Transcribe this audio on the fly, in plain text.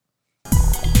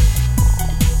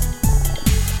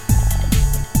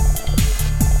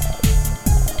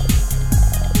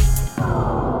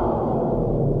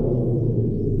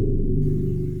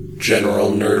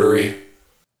general nerdery.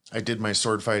 I did my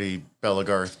sword fighty,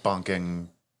 Belagarth, bonking,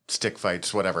 stick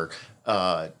fights, whatever,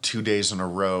 2 days in a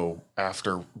row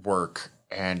after work,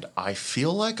 and I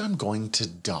feel like I'm going to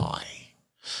die.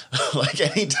 Like,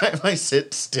 anytime I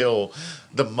sit still,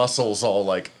 the muscles all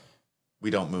like, we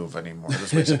don't move anymore.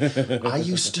 I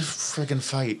used to friggin'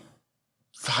 fight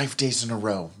 5 days in a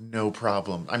row, no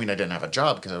problem. I mean, I didn't have a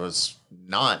job because I was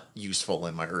not useful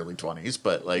in my early 20s,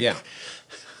 but like... Yeah.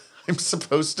 I'm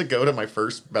supposed to go to my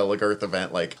first Belagarth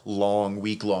event, like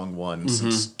week-long one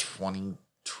since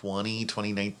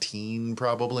 2019,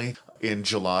 probably, in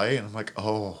July. And I'm like,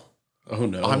 oh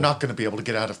no, I'm not going to be able to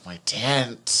get out of my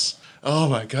tent. Oh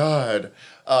my God.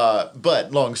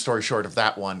 But long story short of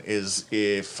that one is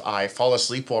if I fall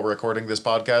asleep while recording this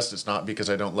podcast, it's not because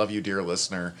I don't love you, dear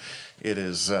listener. It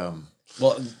is...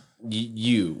 Well,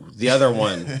 you, the other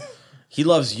one... He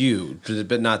loves you,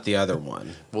 but not the other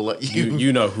one. We'll let you...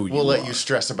 You know who you are. We'll let you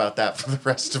stress about that for the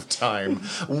rest of time.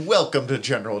 Welcome to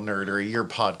General Nerdery, your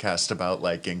podcast about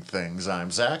liking things. I'm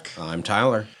Zach. I'm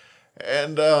Tyler.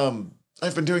 And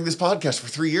I've been doing this podcast for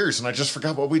 3 years, and I just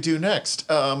forgot what we do next.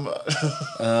 We're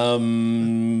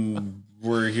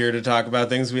here to talk about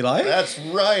things we like? That's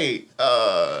right.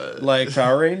 Like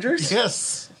Power Rangers?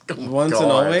 Yes. Once and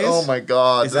Always? Oh my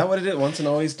God. Is that what it is? Once and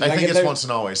Always? I think it's Once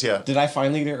and Always, yeah. Did I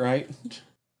finally get it right?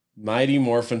 Mighty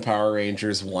Morphin Power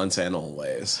Rangers Once and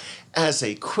Always. As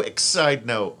a quick side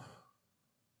note,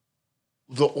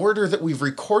 the order that we've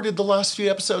recorded the last few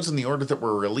episodes and the order that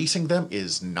we're releasing them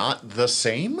is not the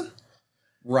same.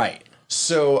 Right.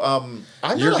 So, I'm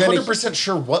not 100%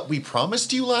 sure what we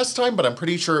promised you last time, but I'm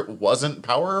pretty sure it wasn't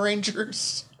Power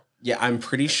Rangers. Yeah, I'm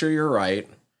pretty sure you're right.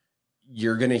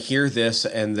 You're going to hear this,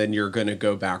 and then you're going to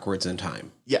go backwards in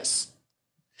time. Yes.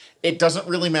 It doesn't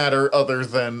really matter other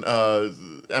than,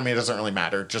 it doesn't really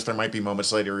matter. Just there might be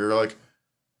moments later where you're like,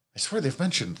 I swear they've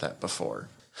mentioned that before.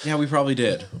 Yeah, we probably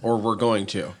did. Or we're going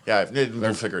to. Yeah,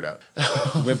 we'll figure it out.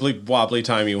 Wibbly wobbly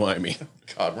timey-wimey.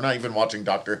 God, we're not even watching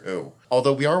Doctor Who.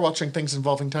 Although we are watching things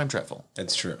involving time travel.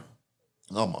 That's true.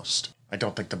 Almost. I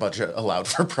don't think the budget allowed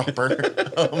for proper.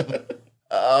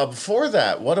 Before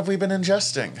that, what have we been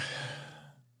ingesting?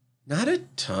 Not a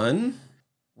ton.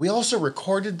 We also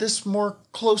recorded this more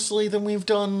closely than we've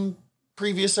done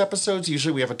previous episodes.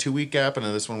 Usually we have a 2-week gap, and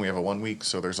in this one we have a 1 week,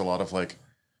 so there's a lot of like,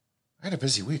 I had a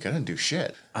busy week, I didn't do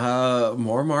shit.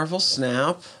 More Marvel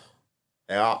Snap.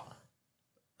 Yeah.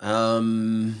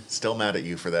 Still mad at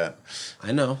you for that.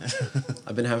 I know.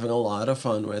 I've been having a lot of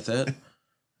fun with it.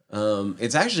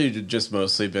 It's actually just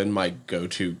mostly been my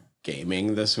go-to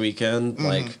gaming this weekend. Mm-hmm.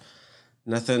 Like,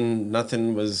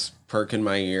 nothing was perking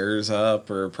my ears up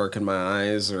or perking my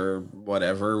eyes or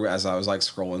whatever as I was like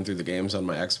scrolling through the games on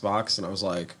my Xbox, and I was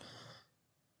like,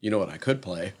 you know what I could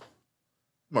play?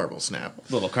 Marvel Snap.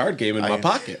 Little card game in my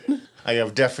pocket. I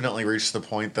have definitely reached the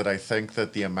point that I think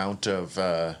that the amount of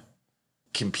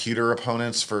computer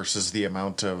opponents versus the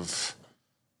amount of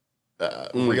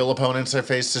real opponents I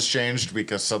faced has changed,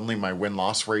 because suddenly my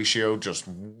win-loss ratio just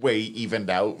way evened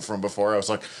out from before. I was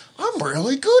like, I'm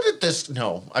really good at this.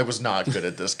 No, I was not good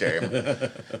at this game.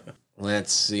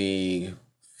 Let's see.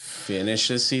 Finish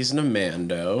the season of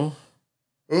Mando.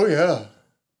 Oh, yeah.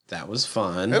 That was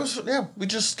fun. We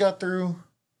just got through.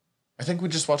 I think we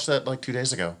just watched that like 2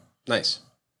 days ago. Nice.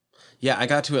 Yeah, I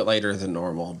got to it later than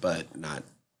normal, but not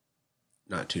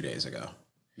 2 days ago.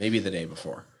 Maybe the day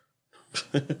before.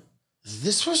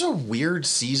 This was a weird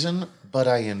season, but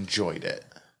I enjoyed it.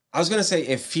 I was going to say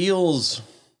it feels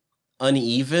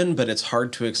uneven, but it's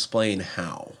hard to explain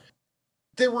how.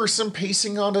 There were some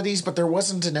pacing oddities, but there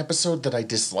wasn't an episode that I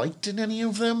disliked in any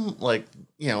of them. Like,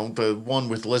 the one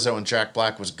with Lizzo and Jack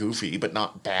Black was goofy, but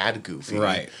not bad goofy.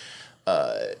 Right.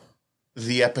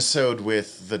 The episode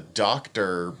with the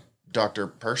Dr.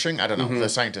 Pershing, I don't know, the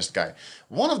scientist guy.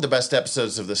 One of the best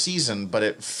episodes of the season, but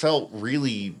it felt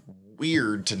really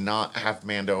weird to not have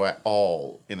Mando at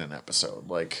all in an episode.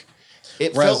 Like,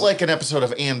 it felt like an episode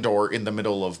of Andor in the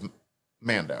middle of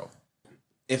Mando.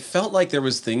 It felt like there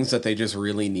was things that they just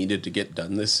really needed to get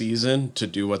done this season to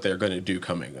do what they're going to do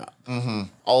coming up. Mm-hmm.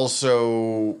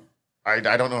 Also, I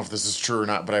don't know if this is true or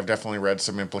not, but I've definitely read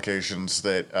some implications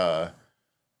that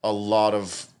a lot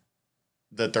of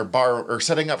that they're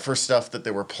setting up for stuff that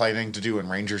they were planning to do in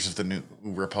Rangers of the New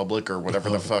Republic or whatever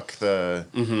the fuck the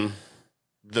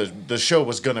show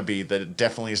was going to be, that it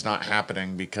definitely is not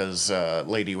happening because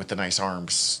Lady with the Nice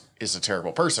Arms is a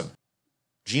terrible person.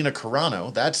 Gina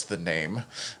Carano, that's the name.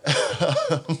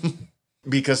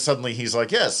 Because suddenly he's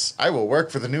like, yes, I will work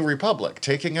for the New Republic,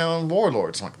 taking on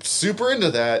warlords. I'm like, super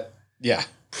into that. Yeah.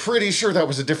 Pretty sure that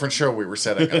was a different show we were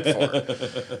setting up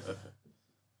for.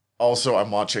 Also, I'm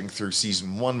watching through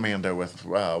season 1 Mando with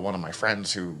one of my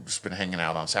friends who's been hanging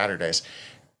out on Saturdays,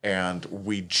 and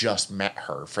we just met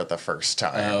her for the first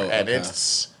time. Oh, and okay.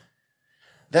 it's...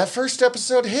 That first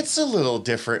episode hits a little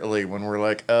differently when we're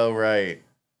like, oh, right,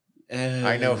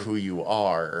 I know who you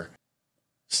are.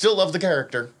 Still love the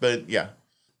character, but yeah.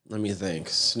 Let me think.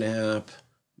 Snap,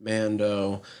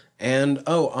 Mando, and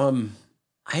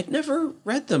I'd never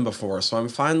read them before, so I'm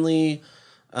finally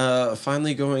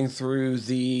going through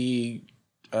the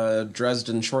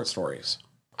Dresden short stories.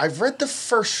 I've read the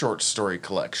first short story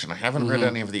collection. I haven't read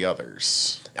any of the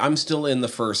others. I'm still in the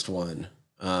first one.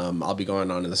 I'll be going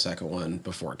on to the second one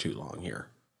before too long here.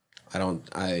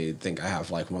 I think I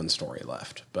have like one story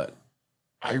left, but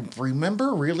I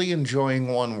remember really enjoying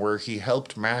one where he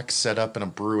helped Max set up in a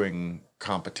brewing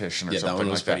competition or something that one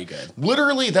was like that. pretty good.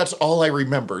 Literally, that's all I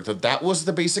remember, that was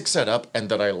the basic setup and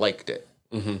that I liked it.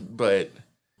 Mm-hmm. But...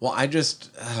 Well, I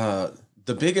just...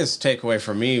 the biggest takeaway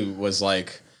for me was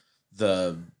like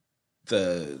the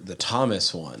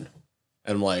Thomas one.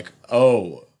 And I'm like,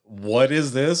 oh... What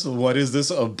is this? What is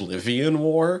this Oblivion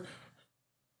War?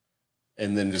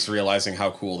 And then just realizing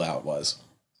how cool that was.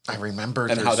 I remember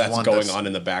and how that's going on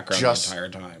in the background the entire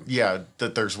time. Yeah,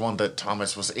 that there's one that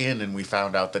Thomas was in, and we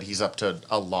found out that he's up to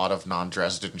a lot of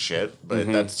non-Dresden shit, but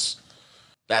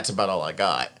that's about all I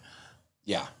got.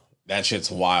 Yeah, that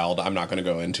shit's wild. I'm not going to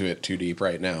go into it too deep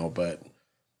right now,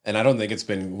 and I don't think it's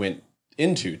been went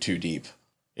into too deep.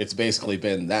 It's basically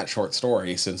been that short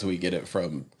story since we get it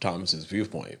from Thomas's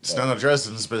viewpoint. It's none of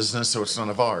Dresden's business, so it's none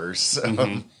of ours.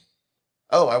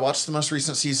 I watched the most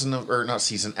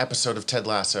recent episode of Ted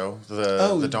Lasso.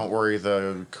 The Don't Worry,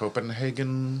 the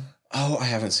Copenhagen. Oh, I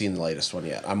haven't seen the latest one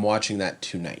yet. I'm watching that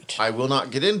tonight. I will not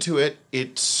get into it.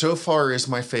 It so far is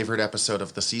my favorite episode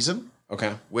of the season.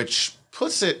 Okay. Which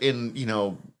puts it in,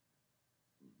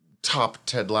 top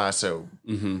Ted Lasso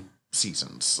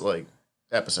seasons, like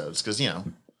episodes, because,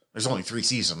 there's only 3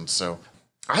 seasons, so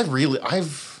I've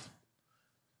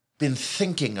been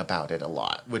thinking about it a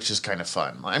lot, which is kind of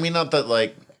fun. I mean, not that,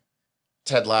 like,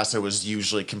 Ted Lasso is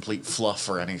usually complete fluff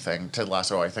or anything. Ted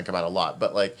Lasso I think about a lot,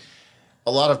 but, like,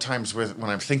 a lot of times when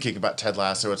I'm thinking about Ted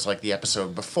Lasso, it's like the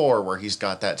episode before where he's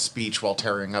got that speech while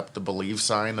tearing up the believe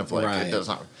sign of, like, it does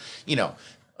not,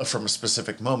 from a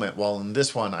specific moment. While in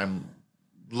this one, I'm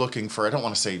looking for, I don't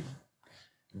want to say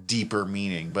deeper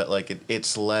meaning, but, like,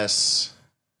 it's less...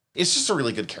 It's just a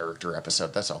really good character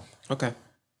episode, that's all. Okay.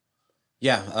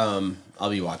 Yeah, I'll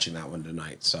be watching that one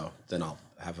tonight, so then I'll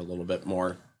have a little bit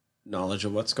more knowledge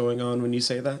of what's going on when you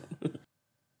say that.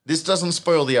 This doesn't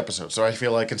spoil the episode, so I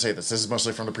feel I can say this. This is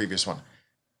mostly from the previous one.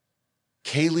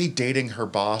 Kaylee dating her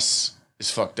boss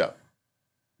is fucked up.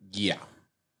 Yeah.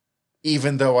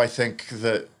 Even though I think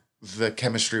that the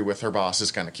chemistry with her boss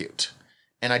is kind of cute.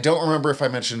 And I don't remember if I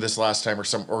mentioned this last time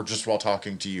or just while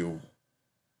talking to you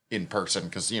in person,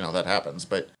 because, that happens,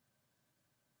 but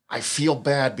I feel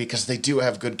bad because they do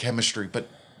have good chemistry, but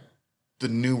the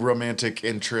new romantic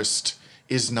interest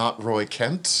is not Roy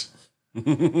Kent.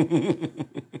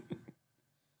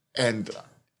 And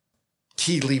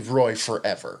Keeley Roy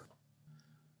forever.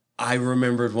 I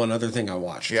remembered one other thing I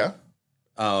watched. Yeah?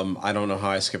 I don't know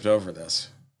how I skipped over this.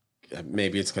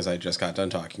 Maybe it's because I just got done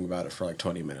talking about it for like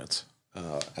 20 minutes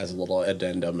as a little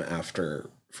addendum after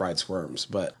Fried Squirms,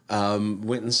 but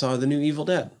went and saw the new Evil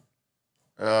Dead.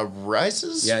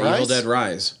 Rises? Yeah, Rise? Evil Dead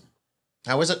Rise.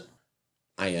 How is it?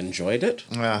 I enjoyed it.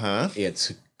 Uh-huh.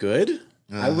 It's good.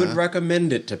 I would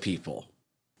recommend it to people.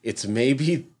 It's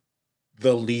maybe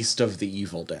the least of the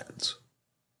Evil Deads.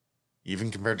 Even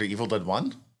compared to Evil Dead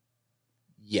 1?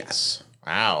 Yes.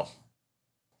 Wow.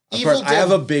 Of course, I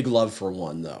have a big love for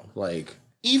 1, though. Like,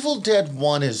 Evil Dead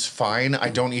 1 is fine. I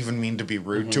don't even mean to be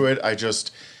rude to it.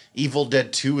 Evil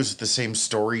Dead 2 is the same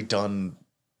story done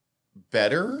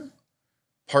better.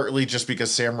 Partly just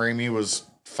because Sam Raimi was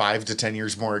 5 to 10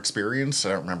 years more experienced.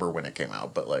 I don't remember when it came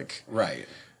out, but like... Right.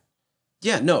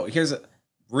 Yeah, no,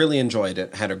 really enjoyed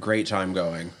it. Had a great time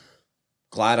going.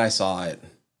 Glad I saw it.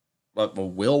 But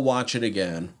we'll watch it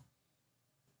again.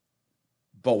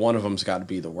 But one of them's got to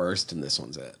be the worst, and this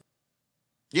one's it.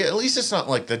 Yeah, at least it's not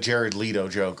like the Jared Leto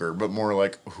Joker, but more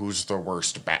like, who's the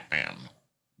worst Batman?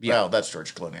 Yeah. Well, that's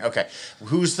George Clooney. Okay.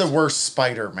 Who's the worst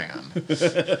Spider-Man?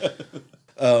 The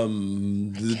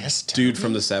dude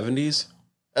from the 70s?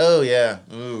 Oh, yeah.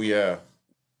 Ooh, yeah.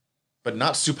 But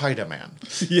not Spider-Man.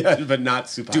 Yeah, but not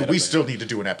Spider-Man. Dude, we still need to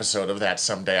do an episode of that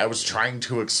someday. I was trying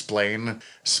to explain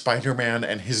Spider-Man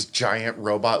and his giant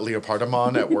robot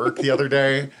Leopardamon at work the other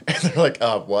day. And they're like,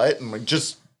 what? And I'm like,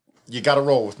 you gotta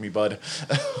roll with me, bud.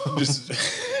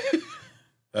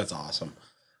 That's awesome.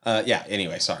 Yeah,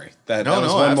 anyway, sorry. That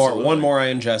was one more I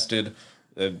ingested.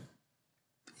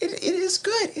 It is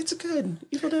good. It's good.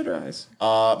 Evil Dead Rise.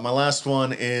 My last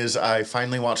one is I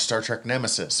finally watched Star Trek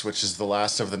Nemesis, which is the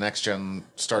last of the next-gen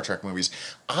Star Trek movies.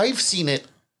 I've seen it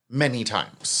many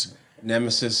times.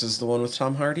 Nemesis is the one with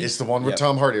Tom Hardy? It's the one with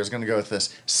Tom Hardy. I was going to go with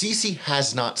this. Cece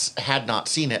had not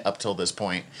seen it up till this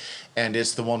point, and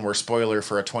it's the one where, spoiler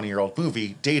for a 20-year-old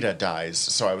movie, Data dies.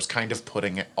 So I was kind of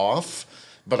putting it off,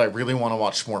 but I really want to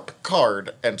watch more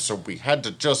Picard, and so we had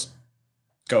to just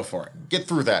go for it. Get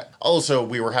through that. Also,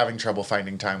 we were having trouble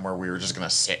finding time where we were just going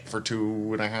to sit for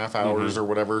 2.5 hours or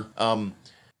whatever.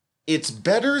 It's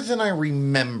better than I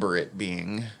remember it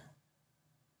being.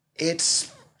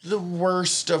 It's the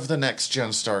worst of the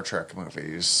next-gen Star Trek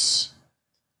movies.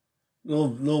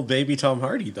 Little baby Tom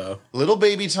Hardy, though. Little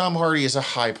baby Tom Hardy is a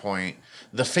high point.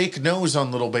 The fake nose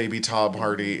on little baby Tom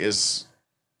Hardy is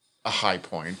a high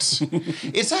point.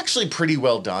 It's actually pretty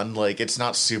well done. Like, it's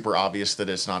not super obvious that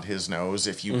it's not his nose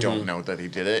if you don't know that he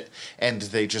did it. And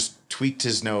they just tweaked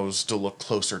his nose to look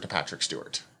closer to Patrick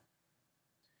Stewart.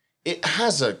 It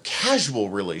has a casual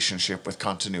relationship with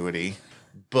continuity,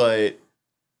 but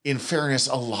in fairness,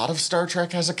 a lot of Star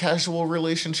Trek has a casual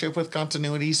relationship with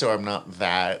continuity, so I'm not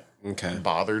that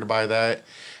bothered by that.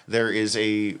 There is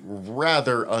a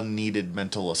rather unneeded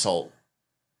mental assault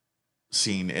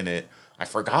scene in it. I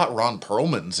forgot Ron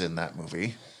Perlman's in that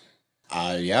movie.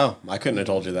 Yeah, I couldn't have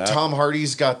told you that. Tom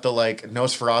Hardy's got the, like,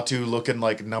 Nosferatu looking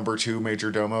like number 2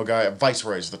 Major Domo guy.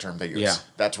 Viceroy is the term they use. Yeah.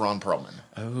 That's Ron Perlman.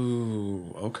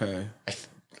 Oh, okay.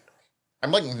 I'm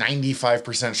like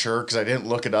 95% sure because I didn't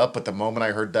look it up, but the moment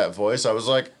I heard that voice, I was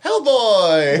like,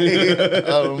 Hellboy!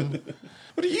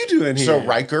 What are you doing here? So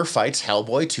Riker fights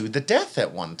Hellboy to the death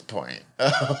at one point.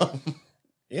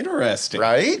 Interesting.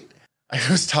 Right? I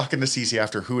was talking to Cece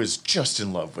after, who is just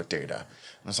in love with Data.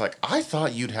 And I was like, I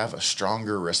thought you'd have a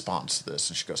stronger response to this.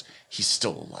 And she goes, he's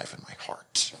still alive in my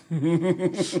heart.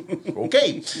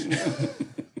 Okay.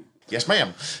 Yes,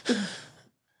 ma'am.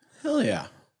 Hell yeah.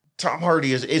 Tom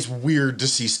Hardy it's weird to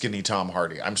see skinny Tom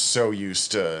Hardy. I'm so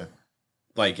used to,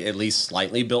 like, at least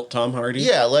slightly built Tom Hardy.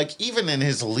 Yeah, like, even in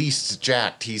his least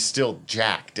jacked, he's still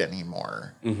jacked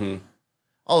anymore.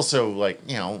 Also, like,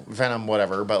 you know, Venom,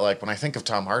 whatever, but, like, when I think of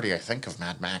Tom Hardy, I think of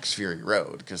Mad Max Fury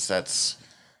Road, because that's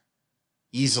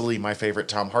easily my favorite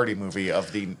Tom Hardy movie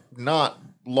of the not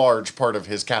large part of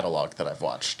his catalog that I've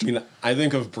watched. I mean, I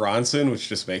think of Bronson, which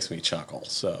just makes me chuckle,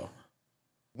 so.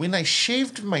 When I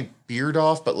shaved my beard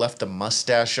off but left the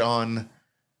mustache on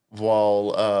while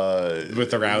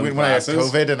with the round when glasses? I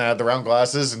had COVID and I had the round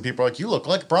glasses and people were like, you look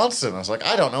like Bronson. I was like,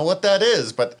 I don't know what that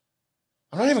is, but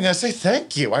I'm not even gonna say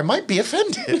thank you. I might be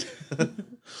offended.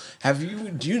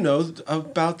 Do you know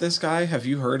about this guy? Have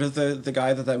you heard of the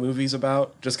guy that movie's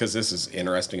about? Just because this is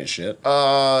interesting as shit.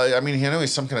 I mean, I know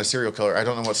he's some kind of serial killer. I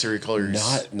don't know what serial killer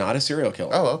he's... Not a serial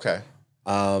killer. Oh, okay.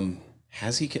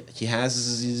 He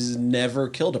has never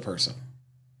killed a person.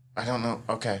 I don't know.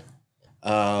 Okay.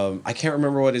 I can't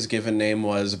remember what his given name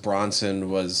was. Bronson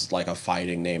was like a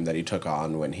fighting name that he took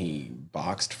on when he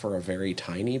boxed for a very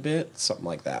tiny bit, something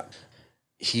like that.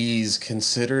 He's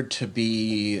considered to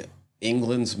be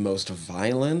England's most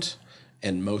violent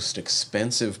and most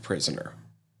expensive prisoner.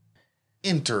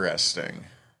 Interesting.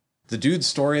 The dude's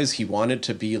story is he wanted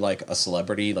to be like a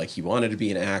celebrity, like he wanted to be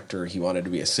an actor, he wanted to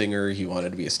be a singer, he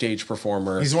wanted to be a stage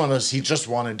performer. He's one of those, he just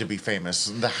wanted to be famous.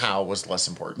 The how was less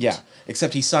important. Yeah,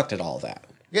 except he sucked at all that.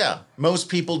 Yeah, most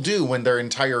people do when their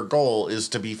entire goal is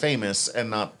to be famous and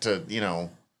not to, you know,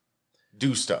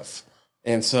 do stuff.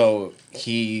 And so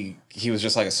he was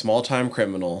just like a small-time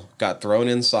criminal, got thrown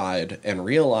inside, and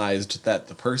realized that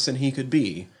the person he could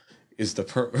be is the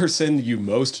person you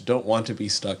most don't want to be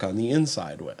stuck on the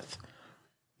inside with.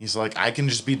 He's like, I can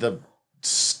just be the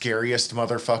scariest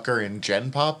motherfucker in Gen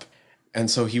Pop. And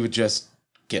so he would just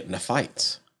get into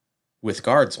fights. With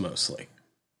guards, mostly.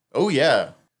 Oh,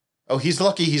 yeah. Oh, he's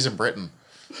lucky he's in Britain.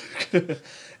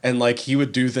 And, like, he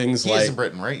would do things like... He's in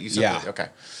Britain, right? You said yeah. That. Okay.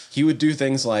 He would do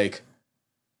things like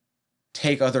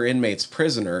take other inmates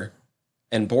prisoner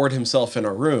and board himself in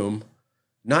a room,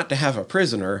 not to have a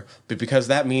prisoner, but because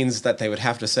that means that they would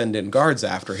have to send in guards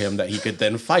after him that he could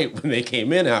then fight when they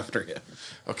came in after him.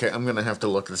 Okay, I'm going to have to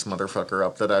look this motherfucker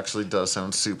up. That actually does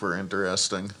sound super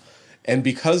interesting. And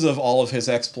because of all of his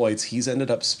exploits, he's ended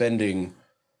up spending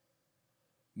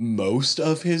most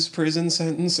of his prison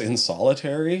sentence in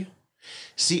solitary.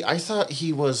 See, I thought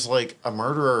he was, like, a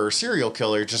murderer or serial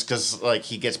killer just because, like,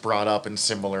 he gets brought up in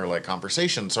similar, like,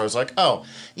 conversations. So I was like, oh,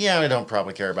 yeah, I don't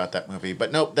probably care about that movie.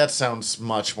 But nope, that sounds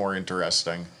much more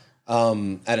interesting.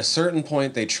 At a certain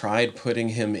point, they tried putting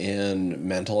him in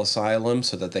mental asylum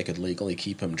so that they could legally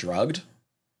keep him drugged.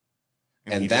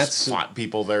 And he just fought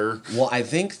people there. Well, I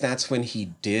think that's when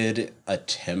he did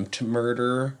attempt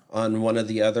murder on one of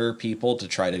the other people to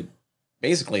try to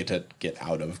basically to get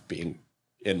out of being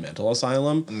in mental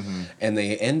asylum. Mm-hmm. And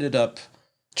they ended up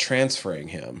transferring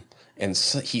him. And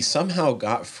so he somehow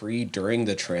got free during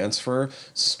the transfer,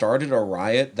 started a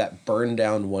riot that burned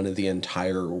down one of the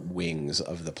entire wings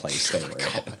of the place they were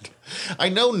in. I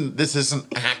know this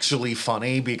isn't actually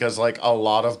funny because, like, a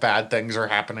lot of bad things are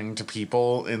happening to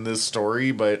people in this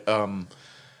story, but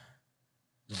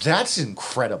that's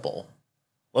incredible.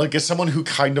 Like, as someone who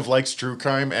kind of likes true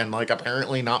crime and, like,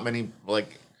 apparently not many,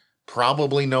 like,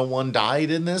 probably no one died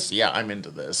in this. Yeah, I'm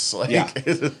into this. Like,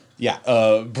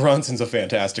 yeah. Bronson's a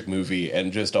fantastic movie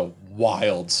and just a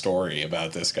wild story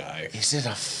about this guy. Is it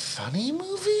a funny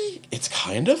movie? It's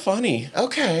kind of funny.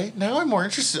 Okay, now I'm more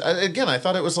interested. Again, I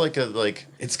thought it was like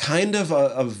It's kind of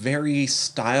a very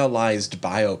stylized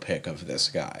biopic of this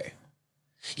guy.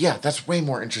 Yeah, that's way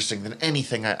more interesting than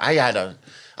anything.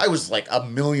 I was like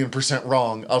 1,000,000%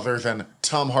 wrong other than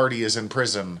Tom Hardy is in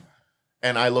prison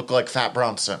and I look like Fat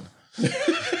Bronson.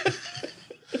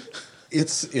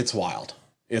 It's wild.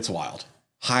 It's wild.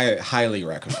 Highly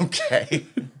recommend. Okay.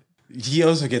 He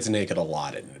also gets naked a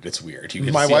lot in it. It's weird.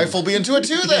 My wife will be into it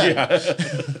too then. Yeah.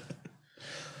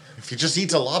 If he just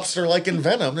eats a lobster like in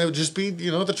Venom, it would just be, the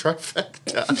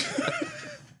trifecta.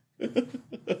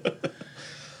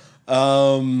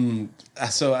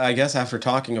 So I guess after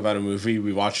talking about a movie,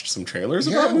 we watched some trailers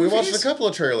about movies? We watched a couple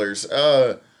of trailers.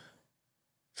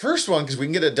 First one, because we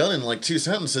can get it done in like 2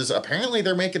 sentences. Apparently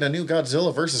they're making a new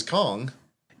Godzilla versus Kong.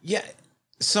 Yeah.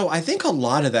 So I think a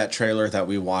lot of that trailer that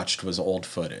we watched was old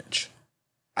footage.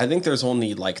 I think there's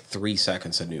only like 3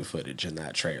 seconds of new footage in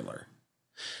that trailer.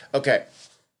 Okay.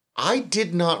 I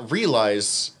did not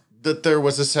realize that there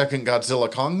was a second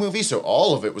Godzilla Kong movie, so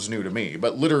all of it was new to me.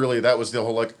 But literally that was the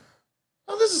whole like,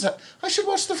 I should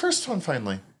watch the first one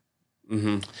finally.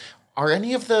 Mm-hmm. Are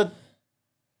any of the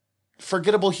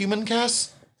forgettable human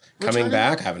cast coming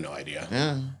back? I have no idea.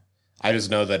 Yeah. I just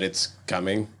know that it's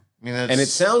coming. I mean, and it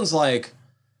sounds like,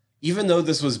 even though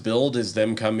this was billed as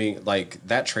them coming, like,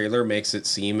 that trailer makes it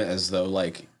seem as though,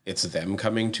 like, it's them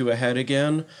coming to a head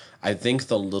again. I think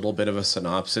the little bit of a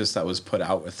synopsis that was put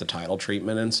out with the title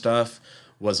treatment and stuff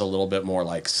was a little bit more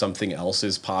like something else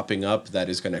is popping up that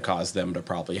is going to cause them to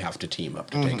probably have to team up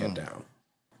to take it down.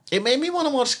 It made me want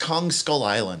to watch Kong Skull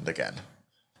Island again.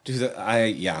 Dude,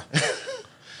 yeah.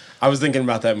 I was thinking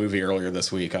about that movie earlier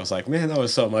this week. I was like, man, that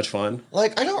was so much fun.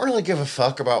 Like, I don't really give a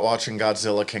fuck about watching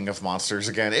Godzilla King of Monsters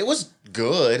again. It was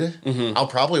good. Mm-hmm. I'll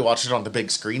probably watch it on the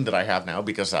big screen that I have now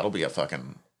because that'll be a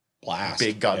fucking blast.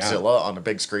 Big Godzilla on a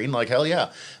big screen. Like, hell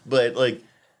yeah. But, like,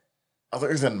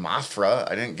 other than Mothra,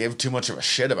 I didn't give too much of a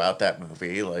shit about that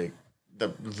movie. Like,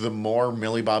 the more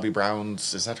Millie Bobby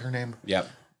Brown's, is that her name? Yep.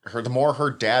 The more her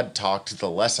dad talked, the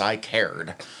less I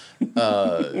cared.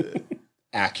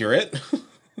 Accurate.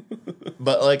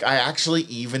 But, like, I actually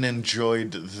even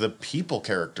enjoyed the people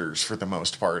characters for the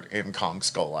most part in Kong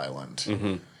Skull Island.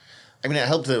 Mm-hmm. I mean, it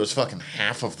helped that it was fucking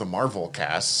half of the Marvel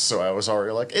cast, so I was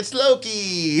already like, it's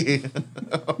Loki!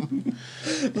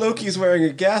 Loki's wearing a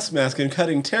gas mask and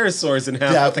cutting pterosaurs in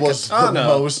half that with a was katana. The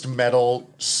most metal,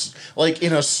 like,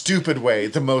 in a stupid way,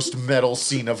 the most metal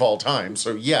scene of all time.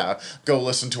 So yeah, go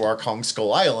listen to our Kong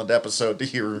Skull Island episode to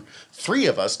hear 3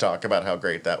 of us talk about how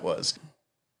great that was.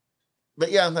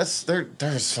 But yeah,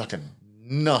 there's fucking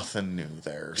nothing new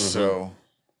there, so...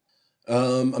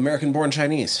 American-born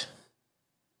Chinese.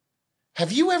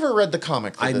 Have you ever read the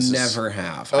comic? I never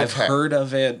have. Okay. I've heard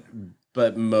of it,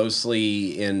 but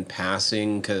mostly in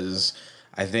passing because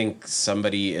I think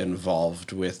somebody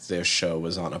involved with this show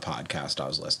was on a podcast I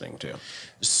was listening to.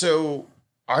 So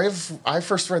I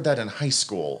first read that in high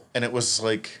school, and it was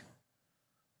like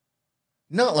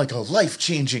not like a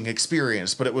life-changing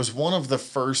experience, but it was one of the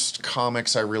first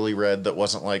comics I really read that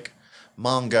wasn't like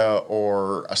manga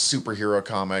or a superhero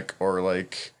comic or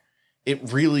like it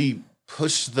really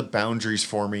pushed the boundaries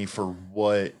for me for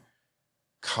what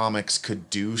comics could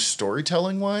do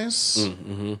storytelling wise.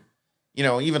 Mm-hmm.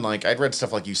 Even like I'd read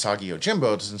stuff like Usagi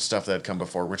Yojimbo's and stuff that had come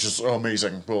before, which is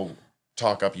amazing. We'll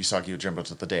talk up Usagi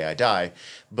Yojimbo's at the day I die.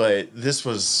 But this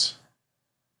was...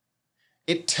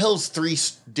 It tells 3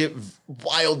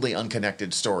 wildly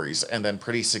unconnected stories and then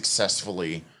pretty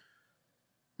successfully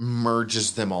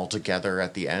merges them all together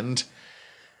at the end.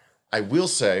 I will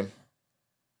say,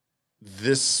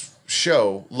 this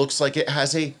show looks like it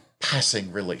has a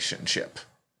passing relationship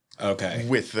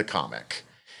with the comic.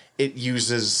 It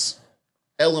uses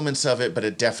elements of it, but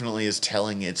it definitely is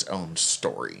telling its own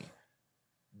story.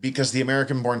 because the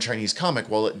American-born Chinese comic,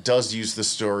 well, it does use the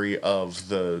story of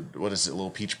the, what is it,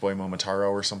 Little Peach Boy Momotaro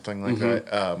or something like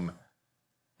that,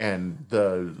 and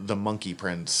the Monkey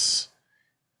Prince.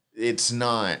 It's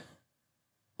not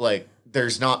like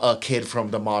there's not a kid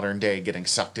from the modern day getting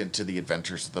sucked into the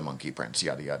adventures of the Monkey Prince,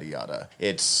 yada yada yada.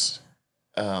 It's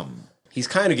he's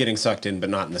kind of getting sucked in, but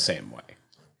not in the same way.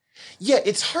 Yeah,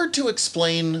 it's hard to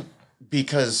explain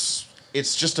because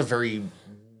it's just a very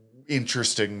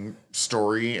interesting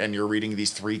story, and you're reading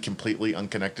these 3 completely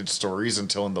unconnected stories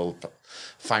until in the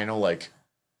final, like,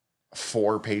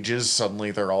 4 pages,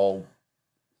 suddenly they're all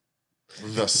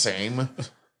the same.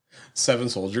 Seven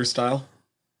Soldier style?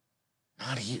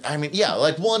 I mean, yeah,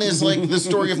 like, one is, like, the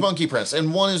story of Monkey Prince,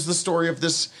 and one is the story of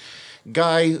this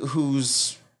guy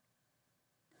who's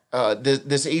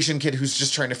this Asian kid who's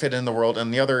just trying to fit in the world,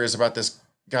 and the other is about this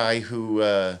guy who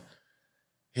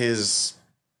his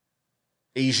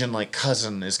Asian like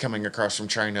cousin is coming across from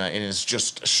China and is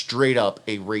just straight up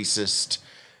a racist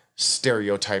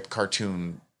stereotype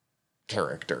cartoon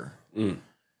character.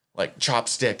 Like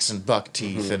chopsticks and buck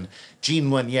teeth. And Gene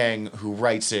Luen Yang, who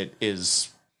writes it, is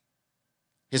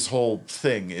his whole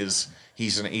thing is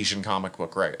he's an Asian comic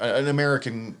book writer, an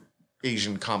American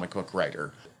Asian comic book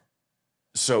writer.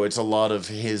 So it's a lot of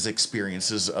his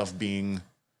experiences of being,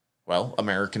 well,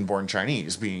 American-born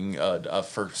Chinese, being a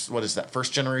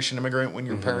first generation immigrant when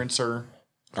your parents are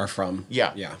from.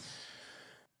 Yeah. Yeah.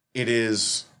 It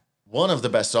is one of the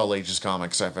best all ages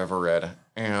comics I've ever read,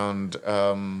 and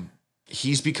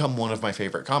he's become one of my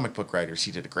favorite comic book writers.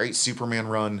 He did a great Superman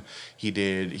run.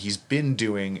 He's been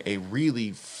doing a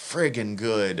really friggin'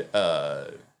 good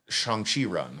Shang-Chi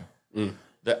run.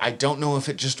 I don't know if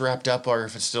it just wrapped up or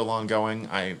if it's still ongoing.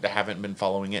 I haven't been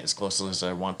following it as closely as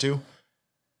I want to.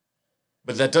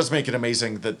 But that does make it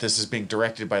amazing that this is being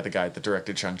directed by the guy that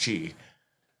directed Shang-Chi.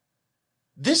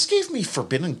 This gave me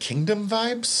Forbidden Kingdom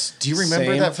vibes. Do you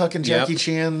remember that fucking Jackie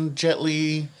Chan, Jet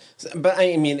Li? But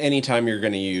I mean, anytime you're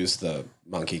going to use the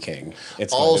Monkey King,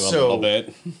 it's also going to do a little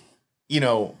bit. You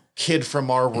know, kid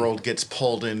from our world gets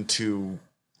pulled into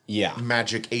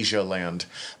Magic Asia land.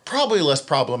 Probably less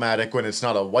problematic when it's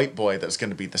not a white boy that's going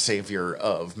to be the savior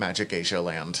of Magic Asia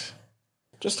land.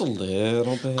 Just a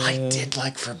little bit. I did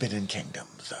like Forbidden Kingdom,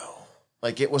 though.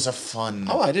 Like, it was a fun...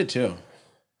 Oh, I did, too.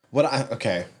 What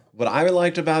I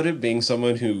liked about it, being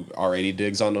someone who already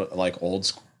digs on, like, old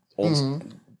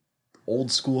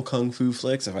school kung fu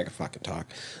flicks, if I could fucking talk,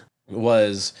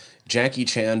 was Jackie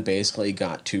Chan basically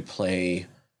got to play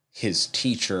his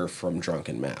teacher from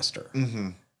Drunken Master.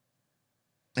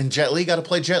 And Jet Li got to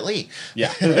play Jet Li.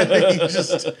 Yeah.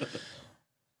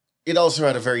 It also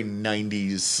had a very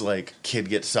 90s, like, kid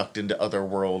gets sucked into other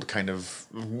world kind of...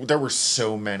 There were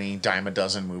so many dime a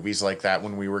dozen movies like that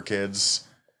when we were kids.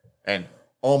 And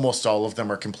almost all of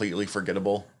them are completely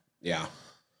forgettable. Yeah.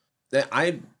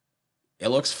 It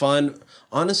looks fun.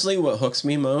 Honestly, what hooks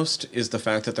me most is the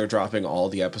fact that they're dropping all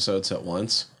the episodes at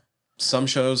once. Some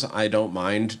shows I don't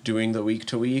mind doing the week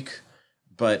to week,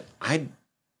 but I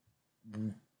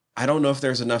don't know if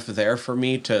there's enough there for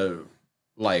me to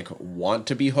like want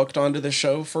to be hooked onto the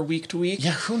show for week to week.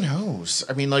 Yeah, who knows?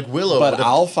 I mean, like Willow. But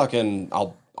I'll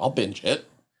binge it.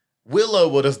 Willow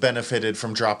would have benefited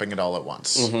from dropping it all at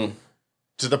once.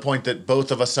 To the point that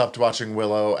both of us stopped watching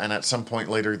Willow, and at some point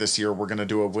later this year, we're going to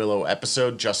do a Willow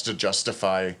episode just to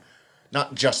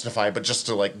not justify, but just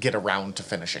to like get around to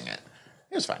finishing it.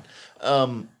 It was fine.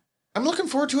 I'm looking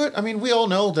forward to it. I mean, we all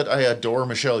know that I adore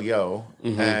Michelle Yeoh,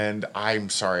 and I'm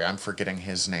sorry, I'm forgetting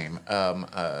his name.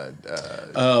 Ke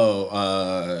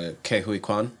Huy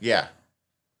Quan? Yeah.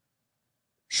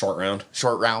 Short Round.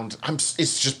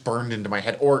 It's just burned into my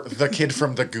head. Or the kid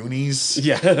from the Goonies.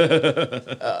 Yeah.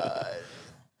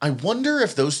 I wonder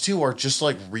if those two are just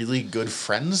like really good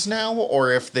friends now,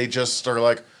 or if they just are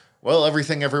like, well,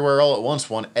 Everything Everywhere All at Once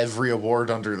won every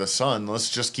award under the sun. Let's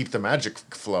just keep the magic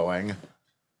flowing.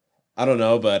 I don't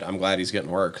know, but I'm glad he's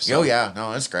getting work. So. Oh, yeah.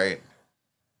 No, that's great.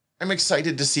 I'm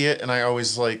excited to see it, and I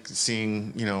always like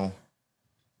seeing,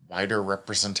 wider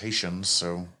representations,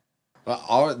 so...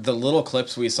 the little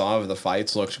clips we saw of the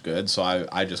fights looked good, so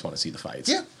I just want to see the fights.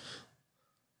 Yeah.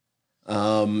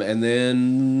 And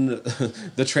then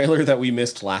the trailer that we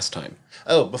missed last time.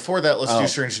 Oh, before that, let's do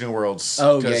Strange New Worlds.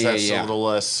 Oh, because yeah. That's a little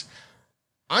less...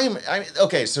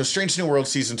 Okay, so Strange New World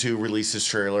Season 2 releases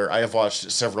trailer. I have watched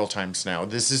it several times now.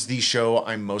 This is the show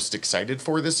I'm most excited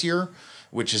for this year,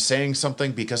 which is saying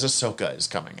something because Ahsoka is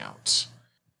coming out.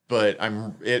 But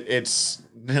it's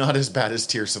not as bad as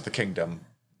Tears of the Kingdom,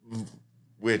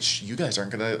 which you guys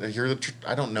aren't going to hear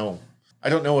I don't know. I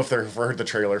don't know if they've heard the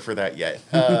trailer for that yet.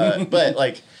 But,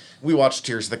 like, we watched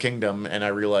Tears of the Kingdom, and I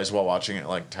realized while watching it,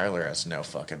 like, Tyler has no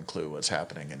fucking clue what's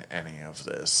happening in any of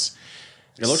this.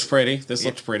 It looks pretty. This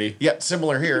looks pretty. Yeah,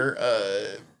 similar here.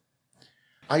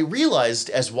 I realized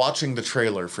as watching the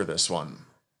trailer for this one,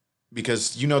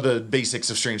 because you know the basics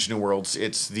of Strange New Worlds,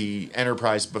 it's the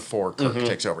Enterprise before Kirk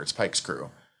takes over, it's Pike's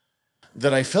crew,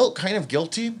 that I felt kind of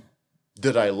guilty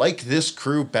that I like this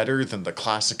crew better than the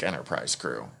classic Enterprise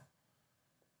crew.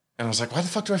 And I was like, why the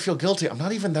fuck do I feel guilty? I'm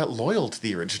not even that loyal to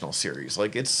the original series.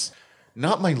 Like, it's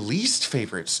not my least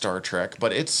favorite Star Trek,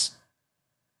 but it's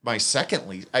my second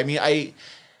least. I mean, I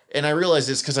realize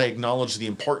it's because I acknowledge the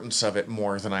importance of it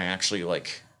more than I actually,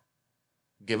 like,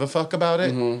 give a fuck about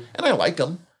it. And I like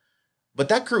them. But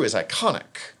that crew is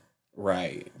iconic.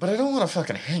 Right. But I don't want to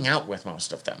fucking hang out with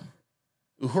most of them.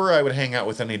 Uhura I would hang out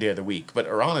with any day of the week. But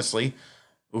honestly,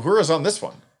 Uhura's on this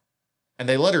one. And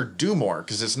they let her do more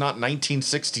because it's not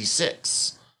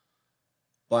 1966.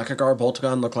 Blackagar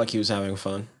Boltagon looked like he was having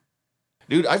fun.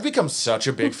 Dude, I've become such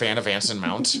a big fan of Anson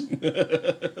Mount.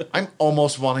 I'm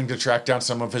almost wanting to track down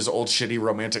some of his old shitty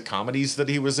romantic comedies that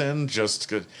he was in. Just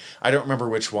cause I don't remember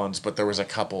which ones, but there was a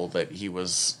couple that he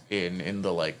was in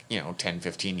the, like, 10,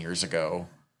 15 years ago.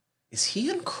 Is he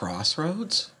in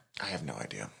Crossroads? I have no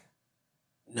idea.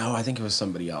 No, I think it was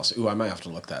somebody else. Ooh, I might have to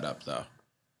look that up, though.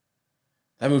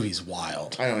 That movie's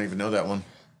wild. I don't even know that one.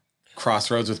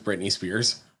 Crossroads with Britney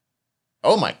Spears.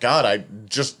 Oh my God, I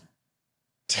just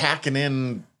tacking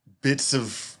in bits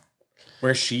of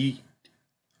where she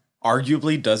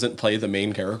arguably doesn't play the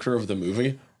main character of the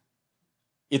movie.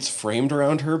 It's framed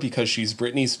around her because she's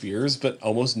Britney Spears, but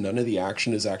almost none of the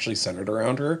action is actually centered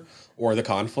around her or the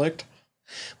conflict.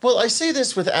 Well, I say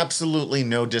this with absolutely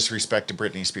no disrespect to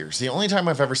Britney Spears. The only time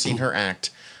I've ever seen her act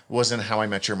was in How I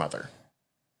Met Your Mother,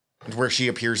 where she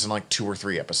appears in like 2 or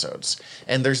 3 episodes.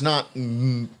 And there's no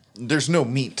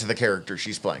meat to the character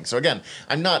she's playing. So again,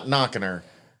 I'm not knocking her.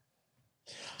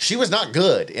 She was not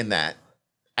good in that.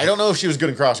 I don't know if she was good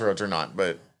in Crossroads or not,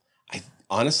 but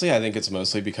honestly, I think it's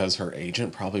mostly because her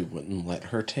agent probably wouldn't let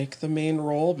her take the main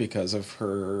role because of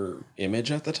her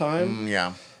image at the time.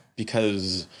 Yeah.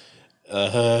 Because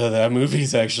that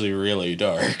movie's actually really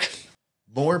dark.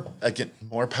 More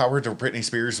power to Britney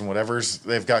Spears and whatever's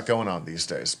they've got going on these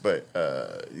days. But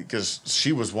because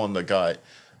she was one that got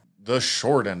the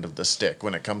short end of the stick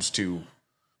when it comes to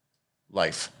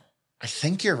life. I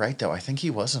think you're right, though. I think he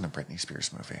was in a Britney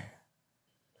Spears movie.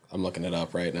 I'm looking it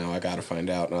up right now. I gotta find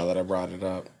out now that I brought it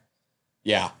up.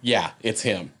 Yeah, it's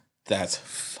him. That's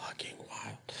fucking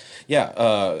wild.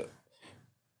 Yeah,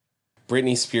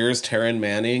 Britney Spears, Taryn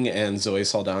Manning, and Zoe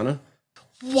Saldana.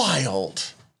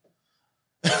 Wild.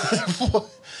 Before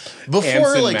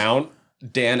Anson Mount,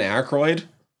 Dan Aykroyd.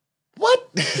 What?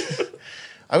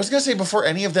 I was gonna say before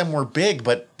any of them were big,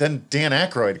 but then Dan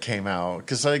Aykroyd came out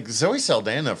because like Zoe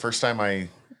Saldana. First time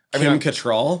Kim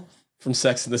Cattrall from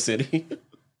Sex and the City.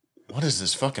 What is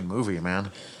this fucking movie,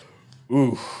 man?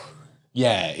 Ooh,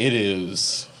 yeah, it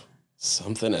is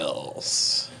something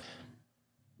else.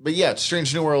 But yeah,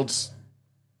 Strange New Worlds.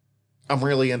 I'm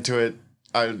really into it.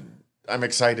 I'm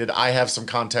excited. I have some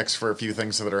context for a few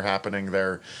things that are happening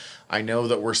there. I know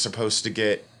that we're supposed to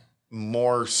get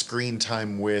more screen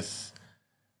time with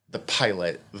the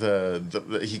pilot.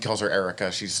 The he calls her Erica.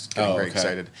 She's getting very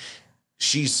excited.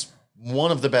 She's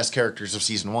one of the best characters of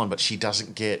season 1, but she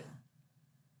doesn't get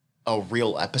a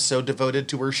real episode devoted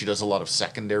to her. She does a lot of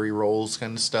secondary roles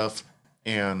kind of stuff.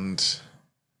 And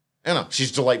I don't know,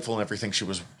 she's delightful in everything she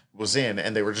was in.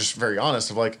 And they were just very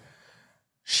honest of like,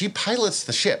 she pilots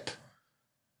the ship.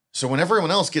 So when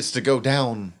everyone else gets to go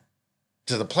down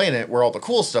to the planet where all the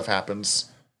cool stuff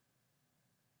happens,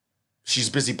 she's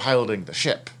busy piloting the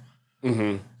ship.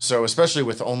 Mm-hmm. So especially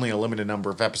with only a limited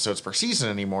number of episodes per season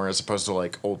anymore, as opposed to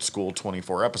like old school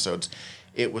 24 episodes,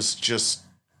 it was just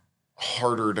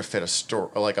harder to fit a story,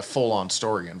 like a full on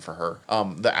story in for her.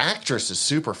 The actress is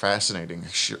super fascinating.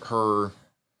 Her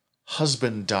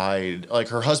husband died, like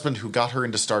her husband who got her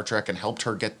into Star Trek and helped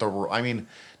her get the role. I mean,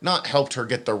 not helped her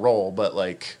get the role, but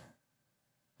like,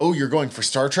 oh, you're going for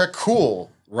Star Trek?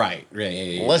 Cool. Right.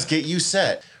 Yeah. Let's get you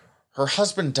set. Her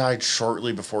husband died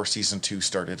shortly before season 2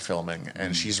 started filming,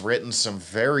 and she's written some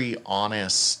very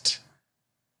honest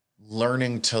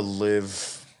learning to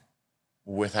live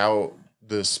without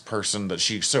this person that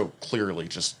she so clearly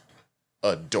just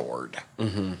adored.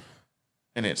 Mm-hmm.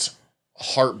 And it's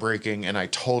heartbreaking, and I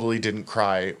totally didn't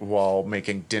cry while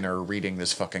making dinner reading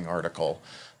this fucking article.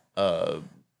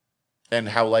 And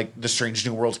how, like, the Strange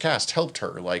New Worlds cast helped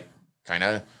her, like, kind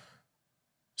of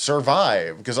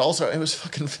survive. Because also, it was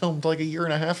fucking filmed, like, a year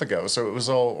and a half ago. So it was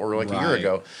all, or like a year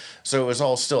ago. So it was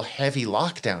all still heavy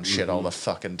lockdown shit all the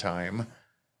fucking time.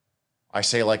 I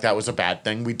say like that was a bad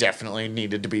thing. We definitely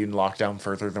needed to be in lockdown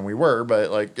further than we were, but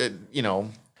like,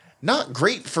 not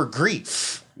great for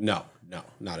grief. No,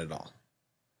 not at all.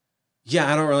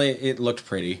 Yeah, I don't really. It looked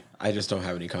pretty. I just don't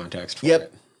have any context for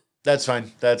it. That's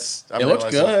fine. It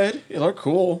looked good. It looked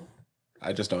cool.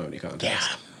 I just don't have any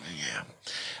context.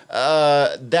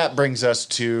 Yeah. That brings us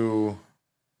to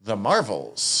the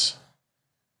Marvels.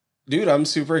 Dude, I'm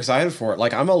super excited for it.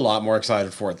 Like, I'm a lot more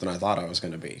excited for it than I thought I was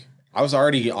going to be. I was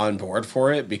already on board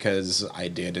for it because I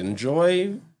did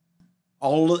enjoy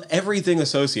everything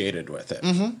associated with it.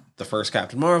 Mm-hmm. The first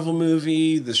Captain Marvel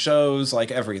movie, the shows,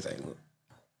 like everything.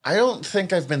 I don't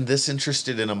think I've been this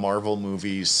interested in a Marvel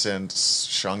movie since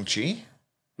Shang-Chi.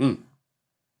 And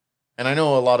I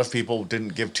know a lot of people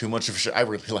didn't give too much of I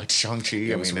really liked Shang-Chi.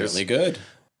 It was really good.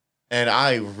 And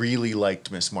I really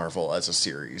liked Miss Marvel as a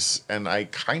series. And I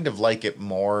kind of like it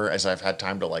more as I've had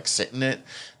time to like sit in it.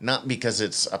 Not because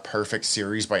it's a perfect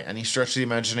series by any stretch of the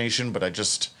imagination, but I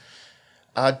just...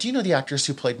 do you know the actress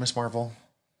who played Miss Marvel?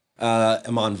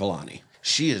 Iman Vellani.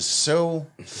 She is so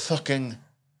fucking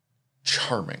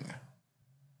charming.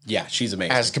 Yeah, she's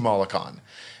amazing. As Kamala Khan.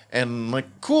 And like,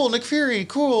 cool Nick Fury,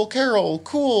 cool Carol,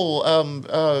 cool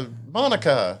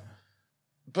Monica.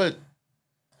 But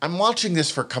I'm watching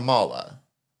this for Kamala.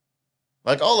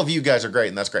 Like, all of you guys are great,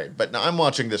 and that's great. But now I'm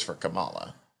watching this for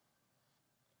Kamala.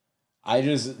 I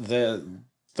just... The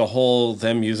whole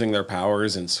them using their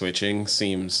powers and switching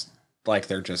seems like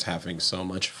they're just having so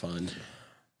much fun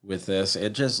with this.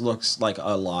 It just looks like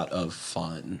a lot of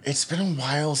fun. It's been a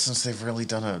while since they've really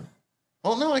done a...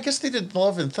 Well, no, I guess they did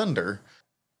Love and Thunder,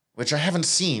 which I haven't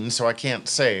seen, so I can't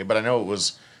say, but I know it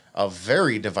was a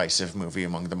very divisive movie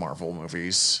among the Marvel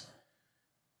movies.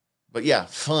 But yeah,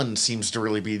 fun seems to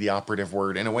really be the operative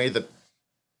word in a way that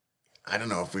I don't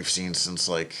know if we've seen since,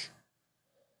 like,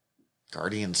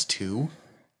 Guardians 2?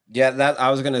 Yeah, that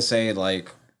I was going to say, like,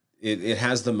 it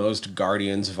has the most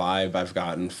Guardians vibe I've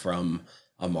gotten from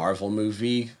a Marvel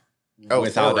movie. Oh,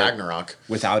 without Ragnarok.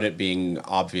 Without it being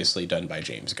obviously done by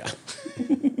James Gunn.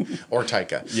 Or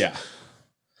Taika. Yeah.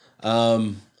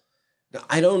 I'm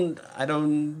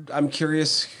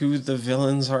curious who the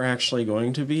villains are actually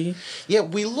going to be. Yeah,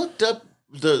 we looked up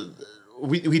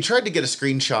we tried to get a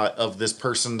screenshot of this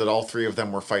person that all three of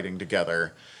them were fighting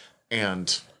together,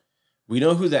 and we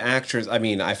know who the actress... I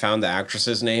mean, I found the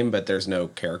actress's name, but there's no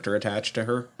character attached to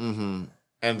her. Mm-hmm.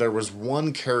 And there was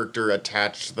one character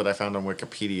attached that I found on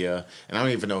Wikipedia, and I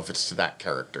don't even know if it's to that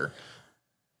character.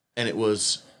 And it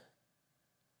was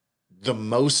the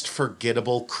most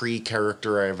forgettable Kree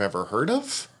character I've ever heard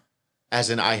of. As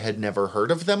in, I had never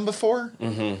heard of them before.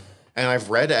 Mm-hmm. And I've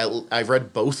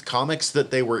read both comics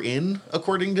that they were in,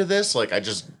 according to this. Like,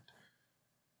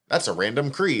 that's a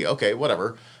random Kree. Okay,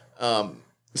 whatever.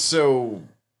 So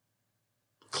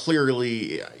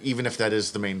clearly, even if that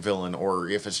is the main villain, or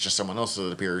if it's just someone else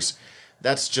that appears,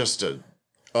 that's just a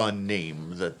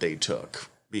name that they took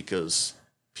because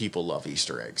people love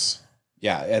Easter eggs.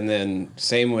 Yeah, and then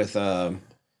same with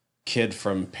Kid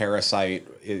from Parasite.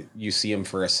 You see him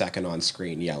for a second on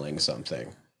screen yelling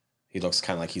something. He looks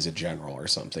kind of like he's a general or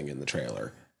something in the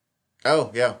trailer. Oh,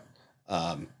 yeah.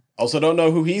 Also don't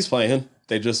know who he's playing.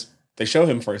 They show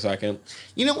him for a second.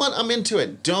 You know what? I'm into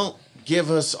it. Don't give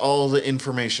us all the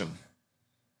information.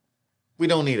 We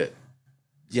don't need it.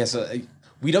 Yes,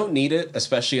 we don't need it,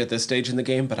 especially at this stage in the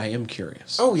game, but I am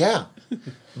curious. Oh, yeah.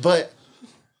 But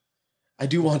I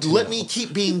do want to let me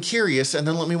keep being curious, and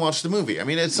then let me watch the movie. I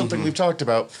mean, it's something we've talked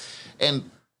about, and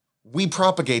we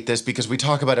propagate this because we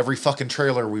talk about every fucking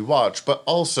trailer we watch, but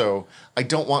also, I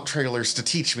don't want trailers to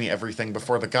teach me everything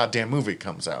before the goddamn movie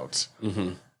comes out.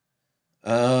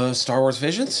 Star Wars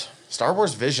Visions? Star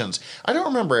Wars Visions. I don't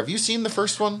remember. Have you seen the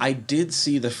first one? I did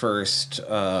see the first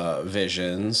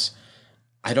Visions.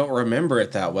 I don't remember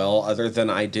it that well, other than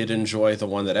I did enjoy the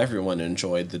one that everyone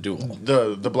enjoyed, the Duel.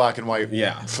 The black and white,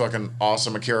 fucking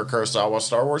awesome Akira Kurosawa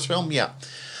Star Wars film? Yeah.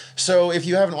 So if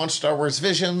you haven't watched Star Wars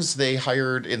Visions, they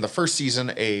hired in the first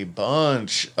season a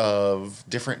bunch of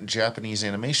different Japanese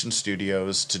animation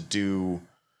studios to do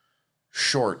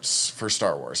shorts for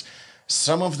Star Wars.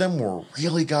 Some of them were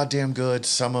really goddamn good,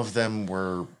 some of them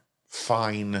were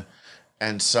fine,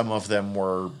 and some of them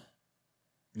were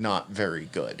not very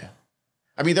good.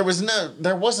 I mean, there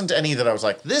wasn't any that I was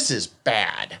like, this is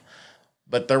bad.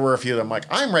 But there were a few that I'm like,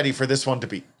 I'm ready for this one to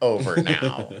be over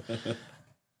now.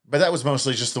 But that was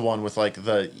mostly just the one with like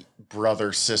the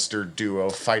brother-sister duo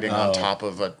fighting on top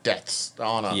of a Death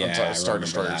on a Star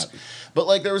Destroyers. But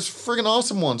like there was friggin'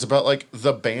 awesome ones about like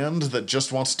the band that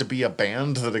just wants to be a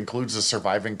band that includes a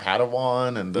surviving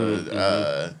Padawan and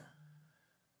the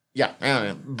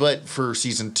Yeah, but for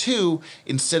season 2,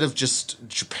 instead of just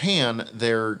Japan,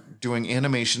 they're doing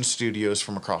animation studios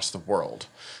from across the world.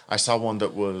 I saw one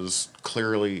that was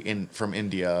clearly from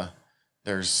India.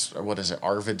 There's, what is it,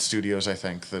 Arvid Studios, I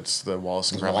think. That's the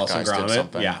Wallace and Gromit guys did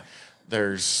something. Yeah.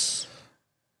 There's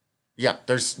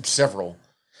several.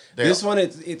 This one,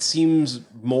 it seems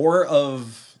more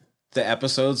of the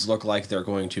episodes look like they're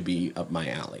going to be up my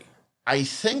alley. I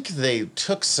think they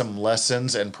took some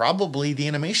lessons, and probably the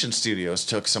animation studios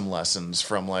took some lessons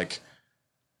from, like,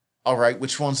 all right,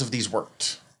 which ones of these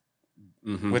worked?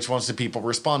 Mm-hmm. Which ones did people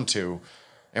respond to?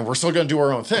 And we're still going to do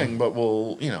our own thing, but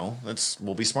we'll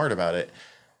be smart about it.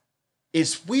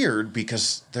 It's weird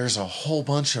because there's a whole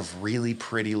bunch of really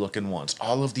pretty looking ones.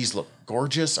 All of these look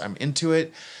gorgeous. I'm into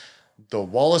it. The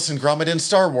Wallace and Gromit in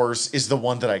Star Wars is the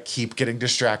one that I keep getting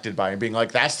distracted by and being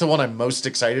like, that's the one I'm most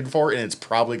excited for, and it's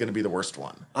probably going to be the worst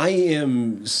one. I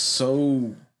am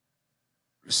so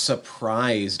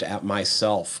surprised at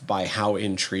myself by how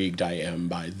intrigued I am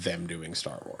by them doing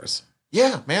Star Wars.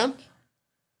 Yeah, man.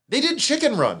 They did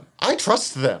Chicken Run. I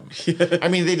trust them. I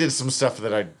mean, they did some stuff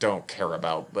that I don't care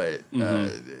about, but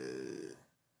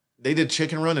they did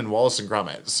Chicken Run and Wallace and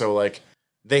Gromit. So, like,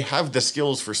 they have the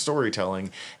skills for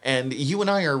storytelling, and you and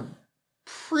I are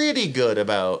pretty good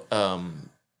about,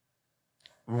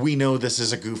 we know this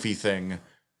is a goofy thing.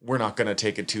 We're not going to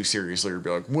take it too seriously or be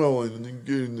like, well, in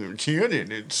the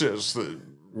canon, it says that.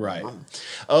 Right.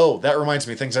 Oh, that reminds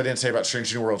me, things I didn't say about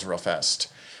Strange New Worlds real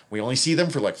fast. We only see them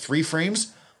for like 3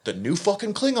 frames. The new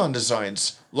fucking Klingon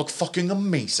designs look fucking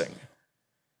amazing.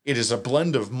 It is a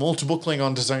blend of multiple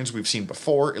Klingon designs we've seen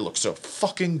before. It looks so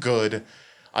fucking good.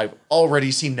 I've already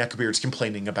seen neckbeards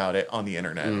complaining about it on the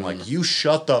internet. Like, you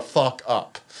shut the fuck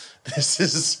up. This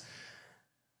is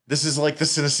like the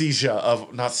synesthesia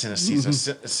of, not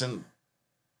synesthesia,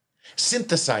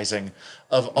 synthesizing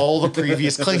of all the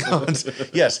previous Klingons.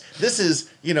 Yes, this is,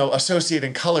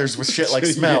 associating colors with shit like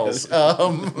smells. Yes.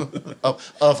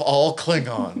 Of all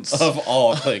Klingons. Of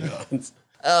all Klingons.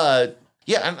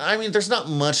 Yeah, and I mean, there's not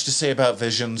much to say about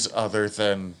Visions other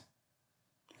than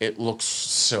it looks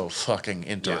so fucking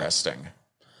interesting.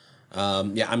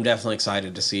 Yeah, I'm definitely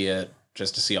excited to see it,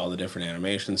 just to see all the different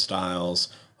animation styles.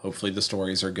 Hopefully the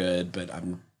stories are good, but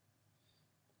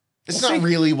It's not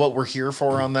really what we're here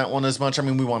for on that one as much. I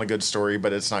mean, we want a good story,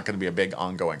 but it's not going to be a big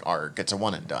ongoing arc. It's a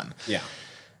one and done. Yeah.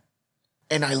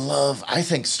 And I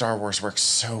think Star Wars works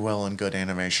so well in good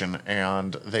animation,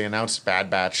 and they announced Bad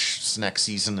Batch's next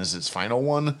season as its final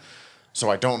one. So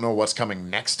I don't know what's coming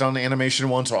next on Animation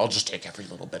 1, so I'll just take every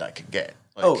little bit I can get.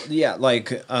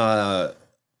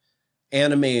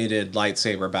 Animated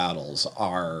lightsaber battles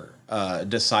are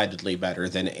decidedly better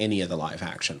than any of the live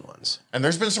action ones. And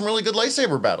there's been some really good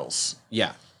lightsaber battles.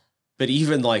 Yeah. But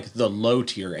even like the low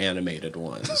tier animated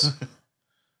ones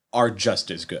are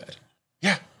just as good.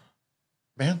 Yeah.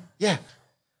 Man. Yeah.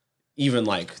 Even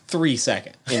like 3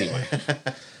 second. Anyway.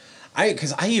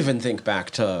 Because I even think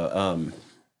back to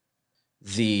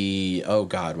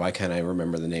why can't I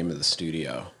remember the name of the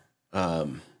studio?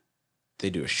 They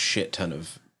do a shit ton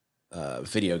of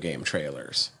video game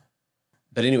trailers.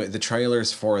 But anyway, the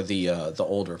trailers for the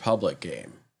Old Republic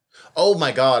game. Oh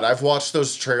my god, I've watched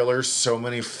those trailers so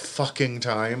many fucking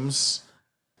times.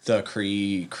 The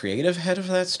creative head of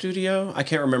that studio, I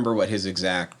can't remember what his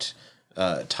exact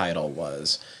title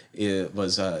was. It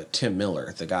was Tim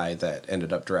Miller, the guy that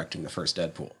ended up directing the first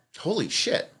Deadpool. Holy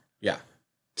shit. Yeah.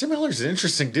 Tim Miller's an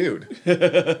interesting dude.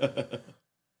 God,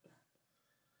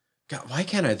 why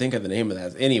can't I think of the name of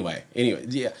that? Anyway,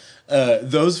 yeah.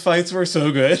 Those fights were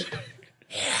so good.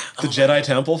 Yeah. The Jedi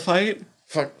Temple fight?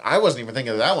 Fuck, I wasn't even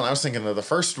thinking of that one. I was thinking of the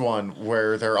first one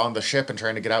where they're on the ship and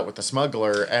trying to get out with the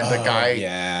smuggler, and the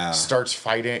guy starts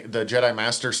fighting. The Jedi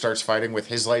Master starts fighting with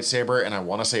his lightsaber, and I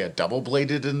want to say a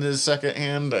double-bladed in his second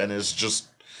hand, and is just...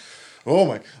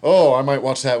 I might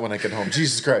watch that when I get home.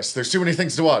 Jesus Christ, there's too many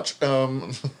things to watch.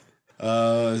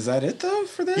 Is that it, though,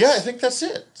 for this? Yeah, I think that's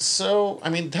it. So, I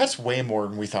mean, that's way more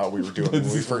than we thought we were doing when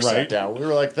we first sat down. We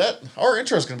were like, our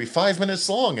intro is going to be 5 minutes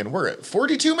long, and we're at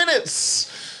 42 minutes.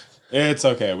 It's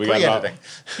okay. We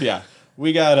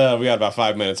got about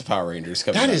 5 minutes of Power Rangers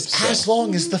coming up. That is as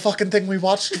long as the fucking thing we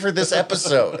watched for this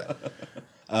episode.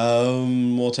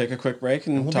 We'll take a quick break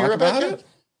and we'll talk about it.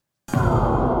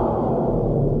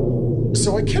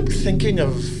 So I kept thinking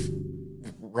of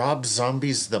Rob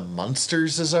Zombie's The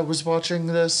Munsters as I was watching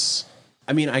this.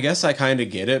 I mean, I guess I kind of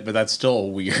get it, but that's still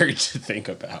weird to think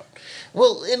about.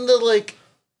 Well, in the,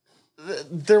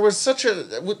 there was such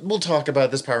a... We'll talk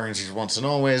about this Power Rangers Once and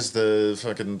Always, the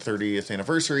fucking 30th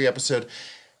anniversary episode.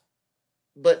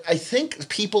 But I think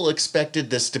people expected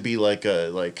this to be I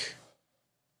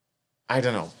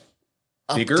don't know,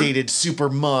 Bigger? updated, super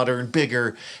modern,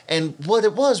 bigger. And what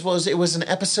it was it was an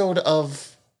episode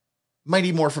of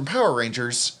Mighty Morphin Power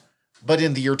Rangers, but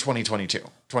in the year 2022,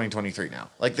 2023 now.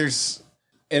 Like there's...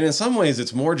 And in some ways,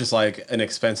 it's more just like an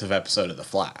expensive episode of The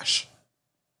Flash.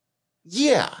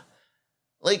 Yeah.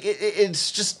 Like, it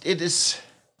is...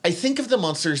 I think of the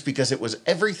monsters because it was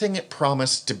everything it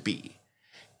promised to be.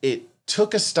 It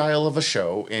took a style of a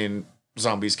show, in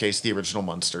Zombie's case, the original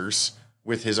Monsters,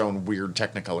 with his own weird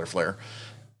Technicolor flair.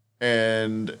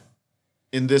 And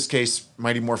in this case,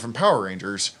 Mighty Morphin Power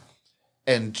Rangers.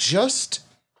 And just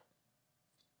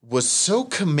was so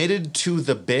committed to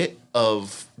the bit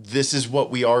of this is what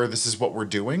we are, this is what we're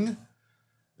doing,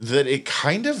 that it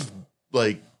kind of,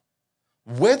 like,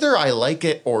 whether I like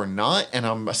it or not, and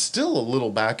I'm still a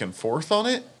little back and forth on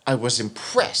it, I was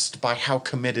impressed by how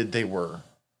committed they were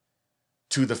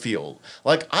to the field.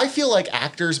 Like, I feel like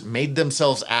actors made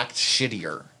themselves act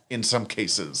shittier in some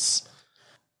cases.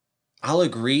 I'll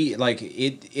agree. Like,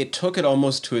 it took it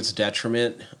almost to its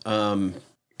detriment. So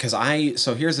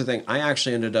here's the thing. I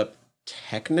actually ended up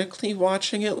technically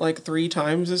watching it like 3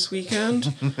 times this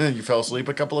weekend. You fell asleep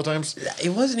a couple of times? It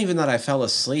wasn't even that I fell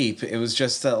asleep. It was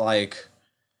just that, like,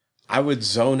 I would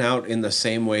zone out in the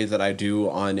same way that I do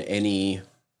on any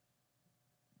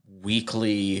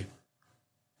weekly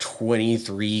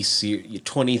 23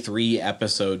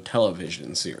 episode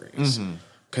television series.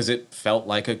 Because it felt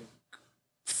like a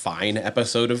fine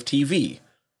episode of TV.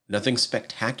 Nothing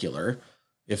spectacular.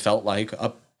 It felt like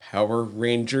a Power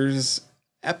Rangers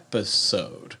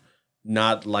episode,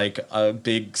 not like a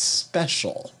big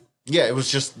special. Yeah, it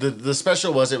was just the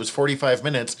special was it was 45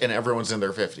 minutes and everyone's in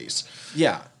their 50s.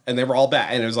 Yeah, and they were all back,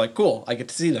 and it was like, cool, I get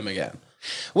to see them again.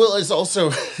 Well, it's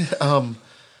also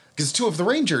because 2 of the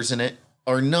Rangers in it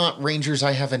are not Rangers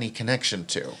I have any connection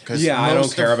to. Yeah, I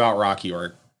don't care about Rocky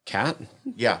or Cat.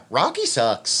 Yeah, Rocky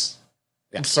sucks.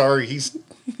 Yeah. I'm sorry,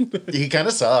 he kind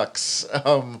of sucks.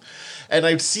 And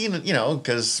I've seen,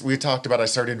 because we talked about I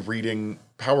started reading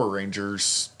Power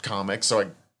Rangers comics, so I,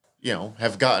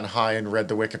 have gotten high and read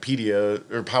the Wikipedia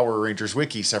or Power Rangers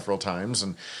wiki several times,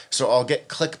 and so I'll get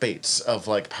clickbaits of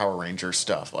like Power Ranger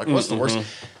stuff. Like, what's the worst?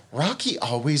 Rocky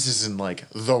always is in like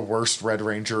the worst Red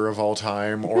Ranger of all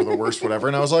time or the worst whatever,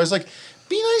 and I was always like,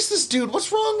 be nice to this dude.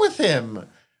 What's wrong with him?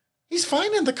 He's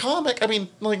fine in the comic. I mean,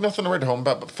 like, nothing to write home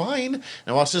about, but fine. And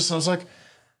I watched this and I was like,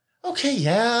 okay,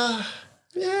 yeah.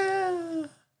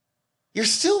 You're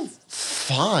still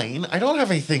fine. I don't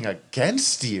have anything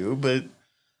against you, but...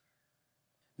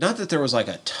 Not that there was like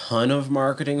a ton of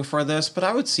marketing for this, but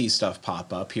I would see stuff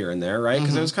pop up here and there, right?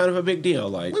 Because it was kind of a big deal.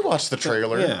 Like, we watched the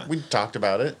trailer. Yeah. We talked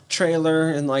about it. Trailer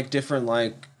and like different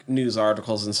like news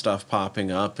articles and stuff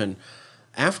popping up. And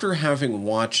after having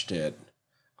watched it,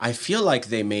 I feel like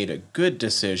they made a good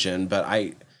decision, but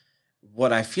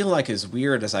what I feel like is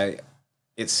weird is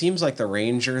it seems like the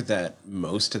Ranger that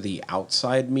most of the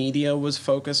outside media was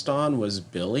focused on was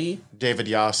Billy. David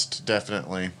Yost,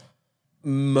 definitely.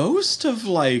 Most of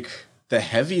like the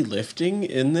heavy lifting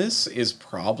in this is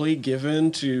probably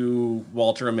given to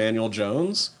Walter Emmanuel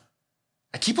Jones.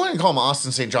 I keep wanting to call him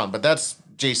Austin St. John, but that's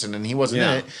Jason, and he wasn't in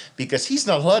it because he's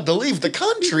not allowed to leave the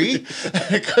country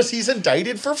because he's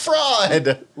indicted for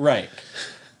fraud. Right.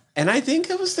 And I think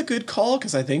it was the good call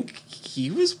because I think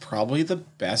he was probably the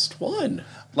best one.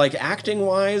 Like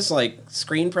acting-wise, like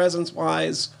screen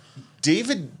presence-wise.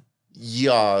 David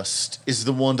Yost is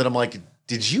the one that I'm like,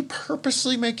 did you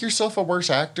purposely make yourself a worse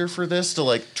actor for this to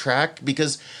like track?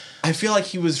 Because I feel like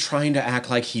he was trying to act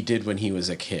like he did when he was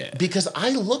a kid. Because I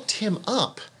looked him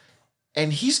up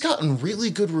and he's gotten really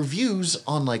good reviews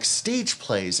on like stage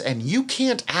plays, and you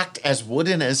can't act as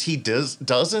wooden as he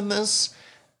does in this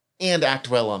and act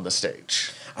well on the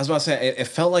stage. I was about to say, it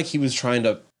felt like he was trying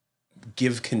to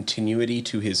give continuity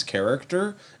to his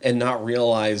character and not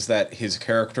realize that his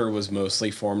character was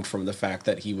mostly formed from the fact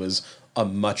that he was a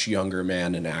much younger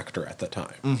man and actor at the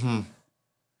time.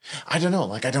 I don't know.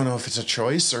 Like, I don't know if it's a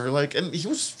choice or like, and he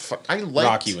was,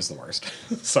 Rocky was the worst.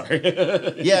 Sorry.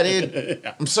 Yeah, dude.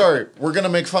 Yeah. I'm sorry. We're going to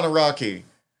make fun of Rocky.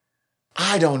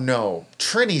 I don't know.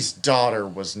 Trini's daughter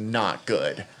was not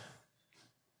good.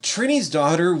 Trini's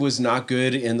daughter was not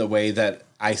good in the way that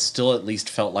I still at least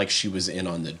felt like she was in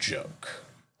on the joke.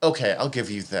 Okay, I'll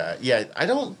give you that. Yeah, I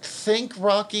don't think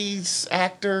Rocky's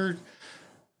actor,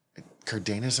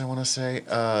 Cardenas, I want to say.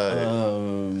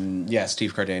 Yeah,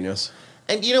 Steve Cardenas.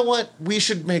 And you know what? We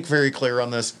should make very clear on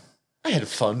this. I had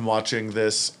fun watching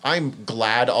this. I'm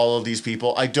glad all of these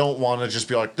people. I don't want to just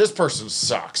be like, this person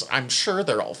sucks. I'm sure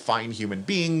they're all fine human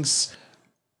beings.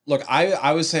 Look,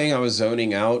 I was saying I was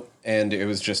zoning out and it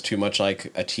was just too much like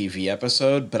a TV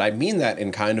episode, but I mean that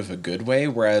in kind of a good way,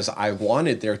 whereas I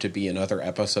wanted there to be another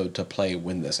episode to play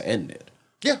when this ended.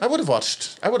 Yeah, I would have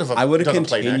watched. I would have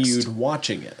continued next.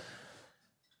 watching it.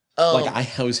 I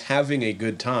was having a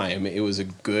good time.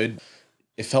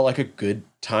 It felt like a good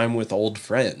time with old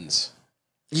friends.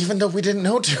 Even though we didn't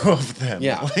know two of them.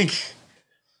 Yeah.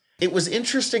 It was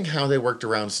interesting how they worked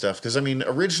around stuff, because, I mean,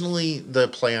 originally the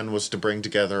plan was to bring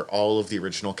together all of the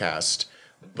original cast,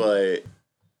 but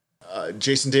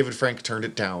Jason David Frank turned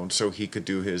it down so he could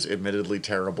do his admittedly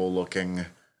terrible-looking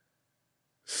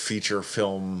feature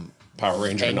film Power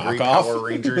Ranger Angry knockoff. Power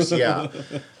Rangers, yeah.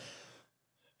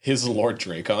 His Lord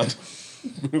Dracon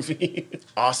movie.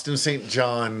 Austin St.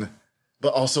 John,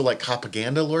 but also like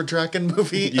Propaganda Lord Draken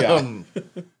movie. Yeah.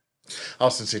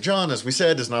 Austin St. John, as we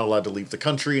said, is not allowed to leave the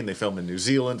country, and they film in New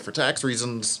Zealand for tax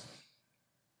reasons.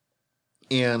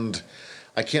 And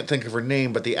I can't think of her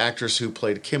name, but the actress who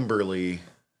played Kimberly,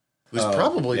 who's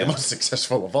probably the most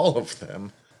successful of all of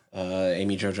them.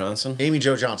 Amy Jo Johnson? Amy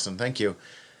Jo Johnson, thank you.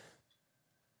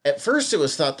 At first, it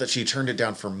was thought that she turned it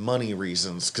down for money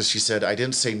reasons, because she said, I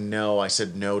didn't say no, I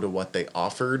said no to what they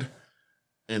offered.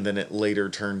 And then it later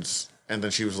turns, and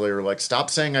then she was later like, stop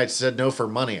saying I said no for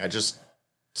money, I just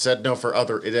said no for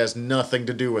other, it has nothing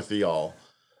to do with y'all.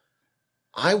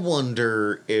 I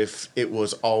wonder if it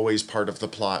was always part of the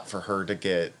plot for her to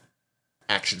get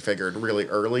action figured really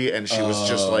early, and she was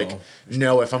just like,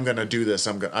 no, if I'm gonna do this,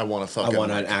 I want to fucking, I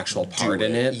want an actual part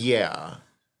in it. Yeah.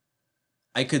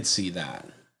 I could see that.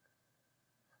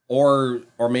 Or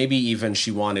maybe even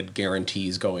she wanted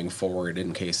guarantees going forward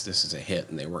in case this is a hit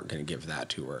and they weren't going to give that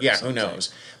to her. Yeah, who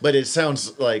knows? But it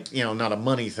sounds like, not a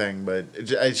money thing,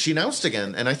 but she announced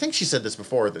again, and I think she said this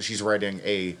before, that she's writing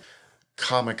a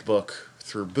comic book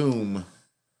through Boom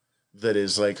that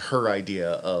is like her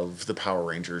idea of the Power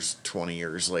Rangers 20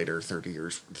 years later, 30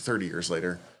 years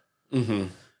later. Mm-hmm.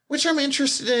 Which I'm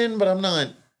interested in, but I'm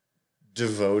not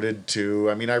devoted to.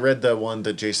 I mean, I read the one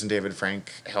that Jason David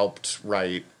Frank helped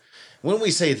write. When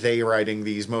we say they writing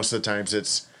these, most of the times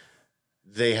it's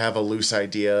they have a loose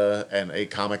idea and a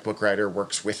comic book writer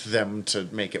works with them to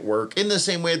make it work. In the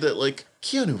same way that, like,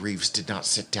 Keanu Reeves did not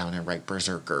sit down and write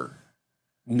Berserker.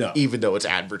 No. Even though it's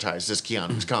advertised as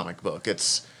Keanu's comic book.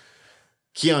 It's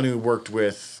Keanu worked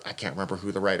with, I can't remember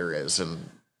who the writer is, and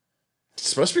it's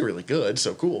supposed to be really good,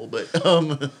 so cool, but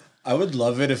I would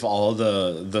love it if all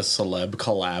the celeb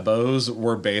collabos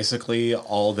were basically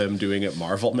all them doing it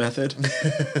Marvel method.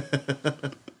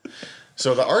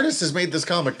 So the artist has made this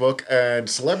comic book, and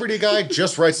celebrity guy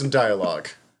just writes some dialogue.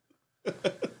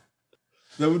 That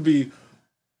would be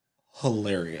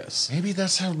hilarious. Maybe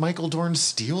that's how Michael Dorn's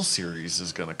Steel series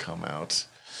is going to come out.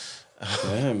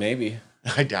 Yeah, maybe.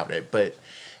 I doubt it, but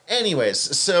anyways,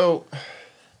 So,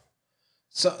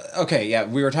 okay, yeah,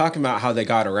 we were talking about how they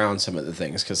got around some of the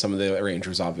things, because some of the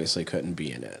Rangers obviously couldn't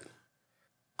be in it.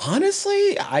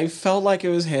 Honestly, I felt like it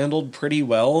was handled pretty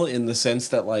well in the sense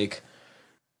that, like,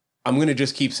 I'm going to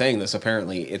just keep saying this,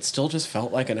 apparently, it still just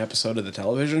felt like an episode of the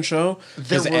television show.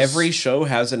 Because every show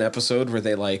has an episode where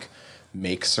they, like,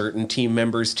 make certain team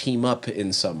members team up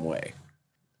in some way.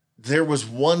 There was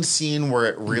one scene where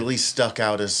it really stuck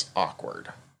out as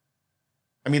awkward.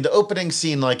 I mean, the opening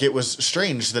scene, like, it was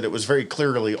strange that it was very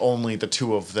clearly only the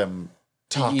two of them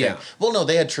talking. Yeah. Well, no,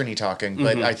 they had Trini talking,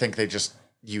 but I think they just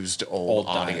used old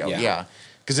audio. Yeah.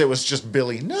 Because it was just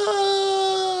Billy,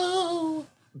 no!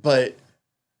 But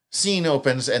scene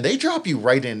opens, and they drop you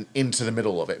right into the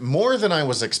middle of it. More than I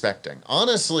was expecting.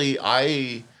 Honestly,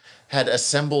 I had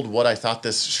assembled what I thought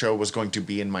this show was going to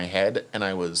be in my head, and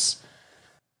I was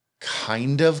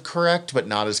kind of correct, but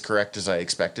not as correct as I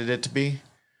expected it to be.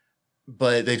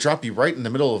 But they drop you right in the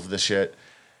middle of the shit.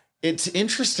 It's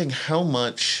interesting how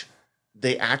much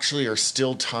they actually are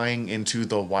still tying into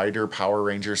the wider Power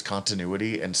Rangers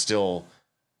continuity and still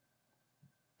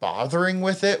bothering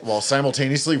with it while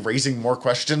simultaneously raising more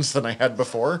questions than I had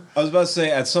before. I was about to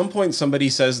say, at some point somebody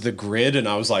says the grid, and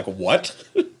I was like, what?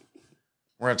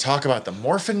 We're going to talk about the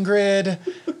Morphin grid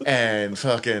and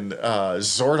fucking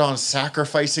Zordon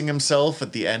sacrificing himself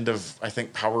at the end of, I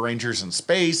think, Power Rangers in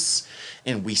Space.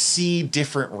 And we see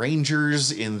different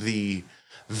Rangers in the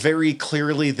very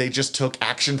clearly they just took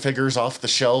action figures off the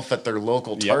shelf at their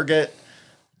local Target.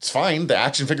 It's fine. The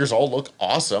action figures all look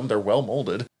awesome. They're well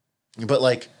molded. But,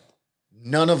 like,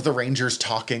 none of the Rangers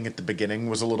talking at the beginning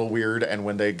was a little weird. And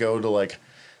when they go to, like,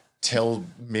 tell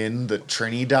Min that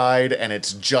Trini died, and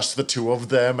it's just the two of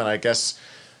them, and I guess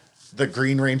the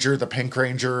Green Ranger, the Pink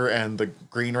Ranger, and the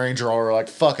Green Ranger all are like,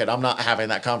 fuck it, I'm not having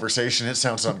that conversation. It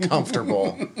sounds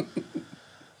uncomfortable.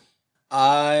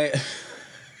 I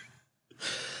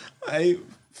I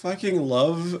fucking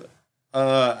love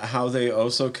how they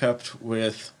also kept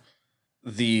with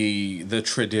the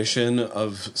tradition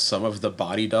of some of the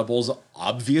body doubles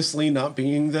obviously not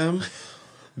being them,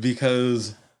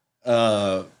 because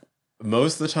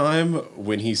most of the time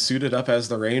when he's suited up as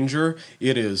the Ranger,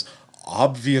 it is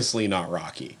obviously not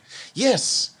Rocky.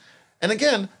 Yes. And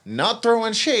again, not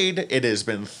throwing shade, it has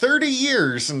been 30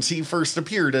 years since he first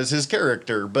appeared as his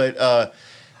character, but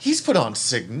he's put on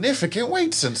significant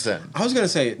weight since then. I was going to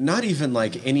say, not even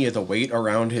like any of the weight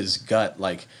around his gut.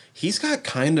 Like, he's got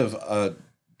kind of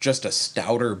just a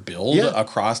stouter build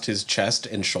across his chest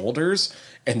and shoulders,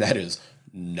 and that is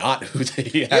not who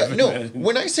they have. No,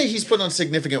 when I say he's put on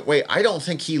significant weight, I don't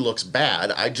think he looks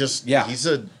bad. He's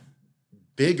a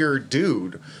bigger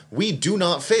dude. We do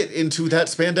not fit into that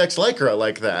spandex lycra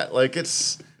like that. Like,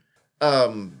 it's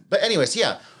but anyways,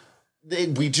 yeah,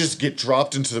 we just get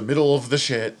dropped into the middle of the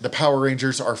shit. The Power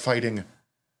Rangers are fighting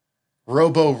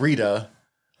Robo Rita,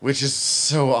 which is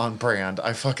so on brand.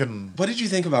 What did you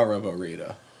think about Robo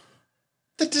Rita?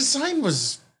 The design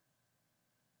was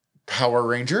Power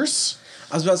Rangers.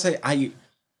 I was about to say,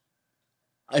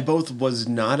 I both was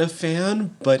not a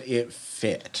fan, but it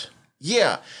fit.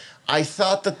 Yeah, I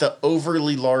thought that the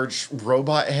overly large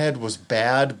robot head was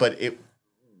bad, but it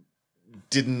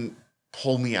didn't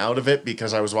pull me out of it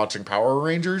because I was watching Power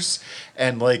Rangers,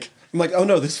 and I'm like, oh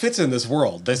no, this fits in this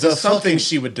world. This is something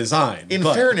she would design. In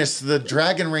fairness, the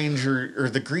Dragon Ranger, or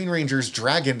the Green Ranger's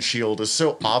dragon shield, is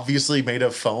so obviously made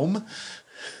of foam.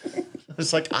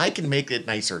 It's like, I can make it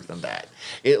nicer than that.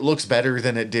 It looks better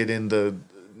than it did in the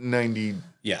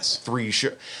 93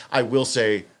 show. I will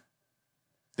say,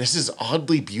 this is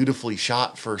oddly beautifully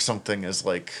shot for something as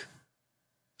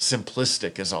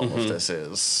simplistic as all of this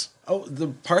is. Oh, the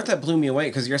part that blew me away,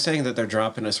 because you're saying that they're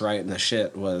dropping us right in the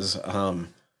shit, was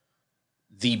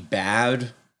the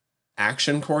bad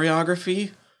action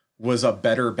choreography was a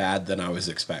better bad than I was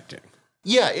expecting.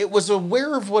 Yeah, it was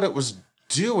aware of what it was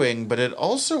doing, but it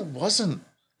also wasn't.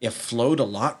 It flowed a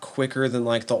lot quicker than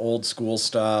the old school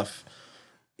stuff.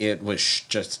 It was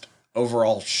just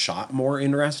overall shot more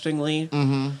interestingly.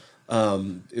 It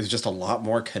was just a lot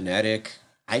more kinetic.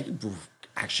 I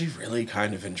actually really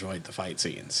kind of enjoyed the fight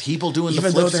scenes. People doing even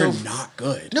the flips, though they're not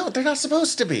good. No, they're not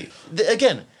supposed to be.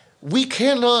 Again, we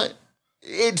cannot.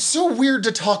 It's so weird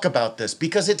to talk about this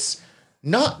because it's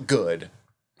not good.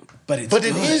 But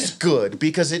it is good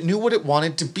because it knew what it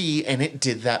wanted to be, and it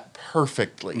did that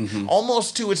perfectly,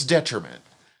 almost to its detriment.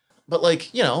 But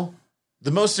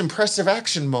the most impressive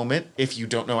action moment, if you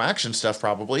don't know action stuff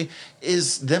probably,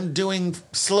 is them doing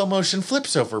slow motion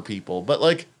flips over people.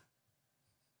 But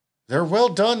they're well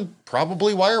done,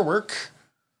 probably wire work.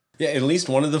 Yeah, at least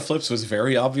one of the flips was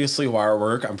very obviously wire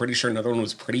work. I'm pretty sure another one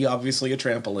was pretty obviously a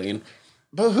trampoline.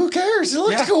 But who cares? It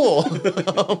looks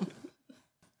cool.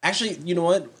 Actually, you know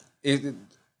what?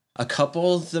 A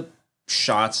couple of the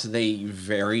shots, they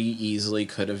very easily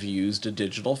could have used a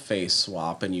digital face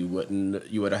swap, and you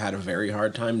would have had a very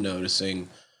hard time noticing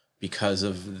because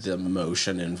of the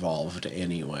motion involved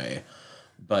anyway.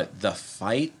 But the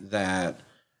fight that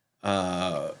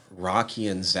Rocky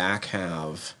and Zach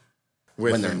have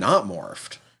when they're not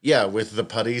morphed, with the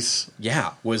putties,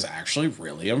 was actually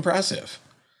really impressive.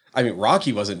 I mean,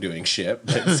 Rocky wasn't doing shit,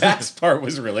 but Zach's part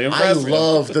was really impressive. I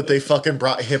love that they fucking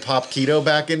brought hip-hop keto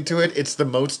back into it. It's the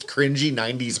most cringy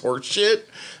 90s horse shit,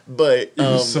 but... it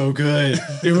was so good.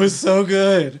 It was so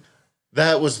good.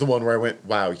 That was the one where I went,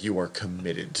 wow, you are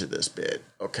committed to this bit.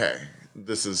 Okay.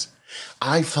 This is...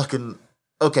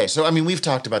 Okay, so, we've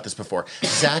talked about this before.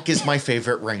 Zach is my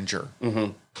favorite Ranger.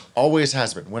 Always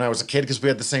has been. When I was a kid, because we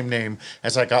had the same name.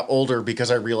 As I got older, because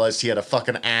I realized he had a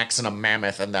fucking axe and a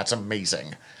mammoth, and that's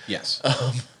amazing. Yes.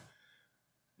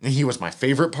 He was my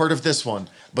favorite part of this one.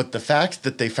 But the fact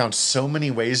that they found so many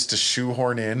ways to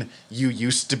shoehorn in, you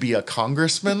used to be a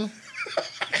congressman,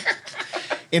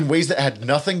 in ways that had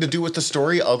nothing to do with the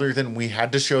story, other than we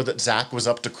had to show that Zach was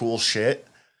up to cool shit.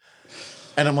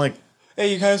 And I'm like...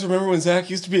 Hey, you guys remember when Zach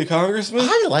used to be a congressman?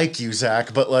 I like you,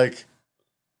 Zach, but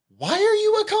why are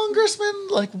you a congressman?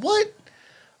 What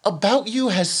about you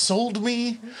has sold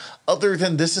me other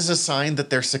than this is a sign that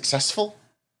they're successful?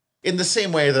 In the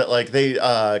same way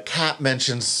that Kat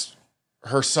mentions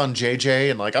her son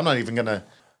JJ, and I'm not even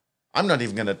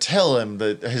gonna tell him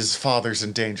that his father's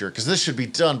in danger because this should be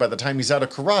done by the time he's out of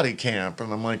karate camp.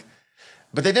 And I'm like,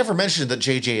 but they never mentioned that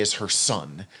JJ is her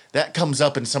son. That comes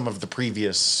up in some of the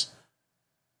previous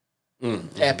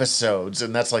episodes,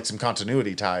 and that's some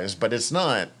continuity ties, but it's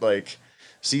not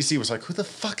Cece was like, who the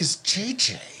fuck is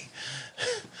JJ?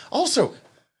 Also,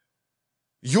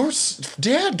 Your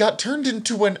dad got turned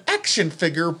into an action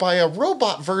figure by a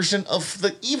robot version of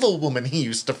the evil woman he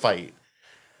used to fight.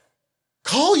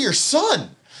 Call your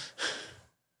son.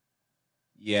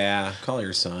 Yeah, call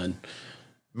your son.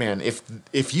 Man,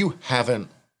 if you haven't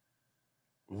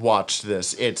watched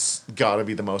this, it's got to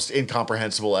be the most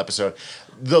incomprehensible episode.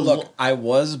 Look, I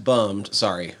was bummed.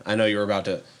 Sorry, I know you were about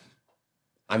to.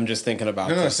 I'm just thinking about.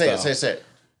 No, say it.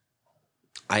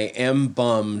 I am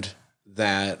bummed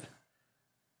that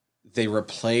they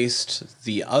replaced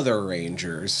the other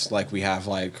Rangers. Like we have,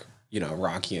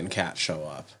 Rocky and Kat show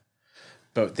up,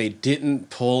 but they didn't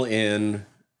pull in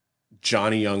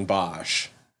Johnny Young Bosch.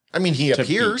 I mean, he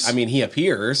appears. He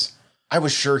appears. I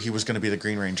was sure he was going to be the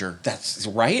Green Ranger. That's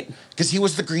right. Because he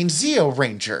was the Green Zeo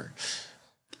Ranger.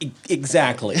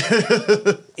 Exactly.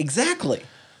 Exactly.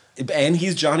 And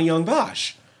he's Johnny Young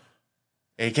Bosch.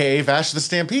 AKA Vash the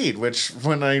Stampede, which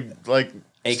when I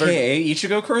AKA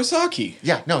Ichigo Kurosaki.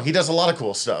 Yeah, no, he does a lot of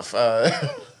cool stuff.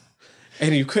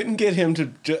 And you couldn't get him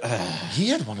to... He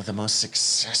had one of the most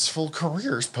successful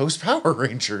careers post-Power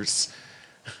Rangers.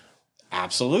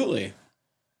 Absolutely.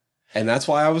 And that's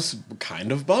why I was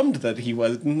kind of bummed that he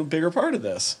wasn't a bigger part of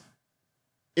this.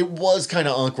 It was kind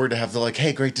of awkward to have the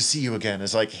hey, great to see you again.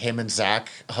 It's like him and Zach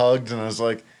hugged, and I was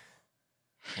like,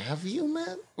 have you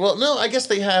met? Well, no, I guess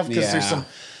they have, because there's some...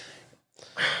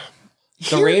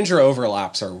 The Ranger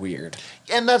overlaps are weird.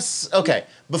 And that's... Okay,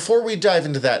 before we dive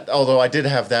into that, although I did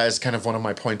have that as kind of one of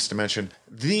my points to mention,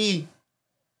 the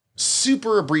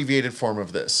super abbreviated form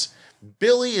of this.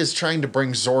 Billy is trying to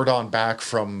bring Zordon back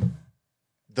from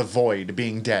the void,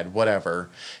 being dead, whatever.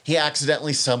 He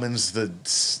accidentally summons the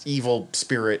evil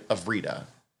spirit of Rita.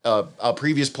 A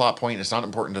previous plot point, it's not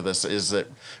important to this, is that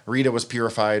Rita was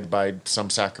purified by some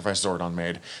sacrifice Zordon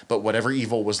made, but whatever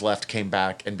evil was left came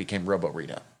back and became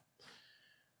Robo-Rita.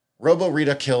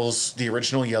 Robo-Rita kills the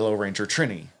original Yellow Ranger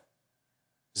Trini.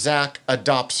 Zach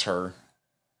adopts her,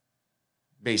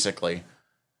 basically.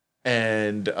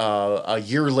 And a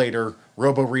year later,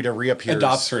 Robo-Rita reappears.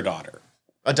 Adopts her daughter.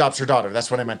 That's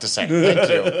what I meant to say. Thank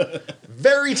you.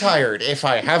 Very tired, if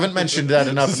I haven't mentioned that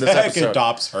enough in this episode. Zach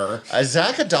adopts her.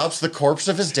 Zach adopts the corpse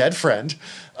of his dead friend.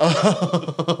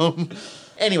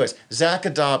 Anyways, Zach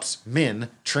adopts Min,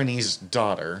 Trini's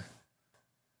daughter.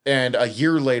 And a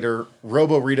year later,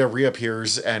 Robo-Rita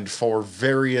reappears, and for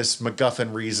various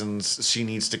MacGuffin reasons, she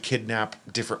needs to kidnap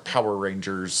different Power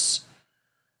Rangers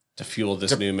to fuel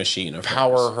this new machine of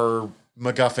power her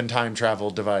MacGuffin time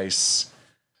travel device.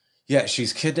 Yeah,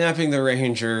 she's kidnapping the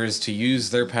Rangers to use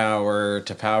their power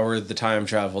to power the time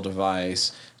travel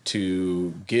device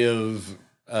to give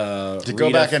to Rita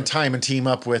go back in time and team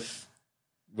up with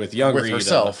young Rita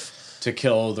herself to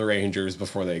kill the Rangers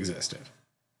before they existed.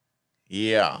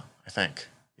 Yeah, I think.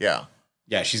 Yeah.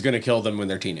 Yeah, she's going to kill them when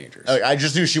they're teenagers. I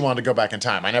just knew she wanted to go back in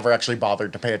time. I never actually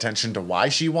bothered to pay attention to why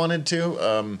she wanted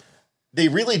to. They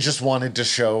really just wanted to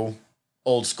show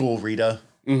old school Rita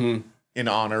in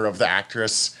honor of the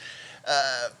actress.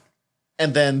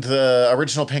 And then the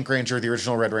original Pink Ranger, the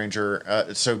original Red Ranger,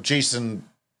 so Jason,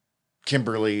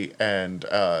 Kimberly, and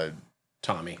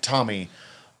Tommy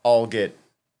all get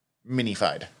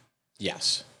minified.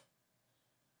 Yes.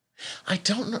 I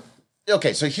don't know.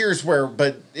 Okay, so here's where,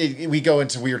 we go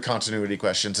into weird continuity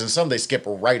questions, and some they skip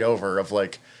right over of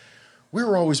we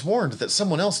were always warned that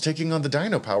someone else taking on the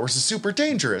dino powers is super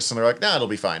dangerous. And they're like, nah, it'll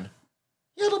be fine.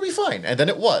 Yeah, it'll be fine. And then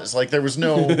it was. There was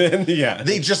no... Yeah.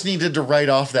 They just needed to write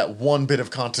off that one bit of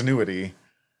continuity.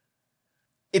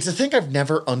 It's a thing I've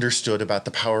never understood about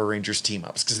the Power Rangers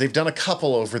team-ups, because they've done a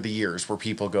couple over the years where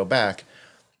people go back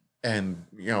and,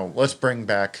 let's bring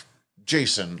back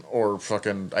Jason, or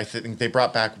I think they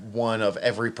brought back one of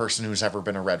every person who's ever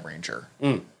been a Red Ranger.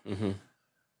 Mm-hmm.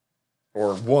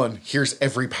 Or here's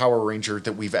every Power Ranger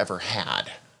that we've ever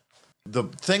had. The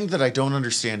thing that I don't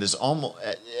understand is almost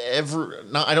I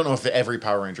don't know if every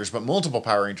Power Rangers, but multiple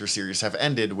Power Ranger series have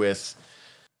ended with,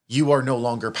 you are no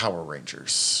longer Power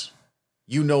Rangers.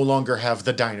 You no longer have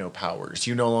the Dino powers.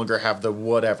 You no longer have the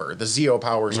whatever. The Zeo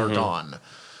powers are gone.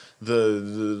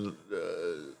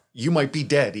 You might be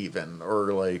dead even,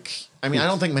 or I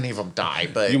don't think many of them die,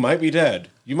 but... You might be dead.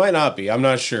 You might not be. I'm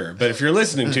not sure. But if you're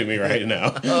listening to me right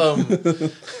now...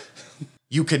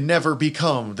 You can never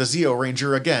become the Zeo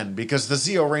Ranger again, because the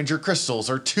Zeo Ranger crystals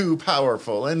are too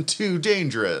powerful and too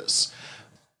dangerous.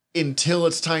 Until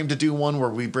it's time to do one where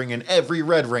we bring in every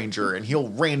Red Ranger, and he'll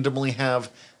randomly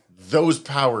have those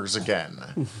powers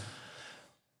again.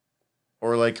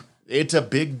 Or it's a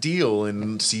big deal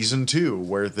in season 2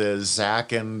 where the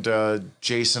Zach and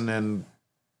Jason and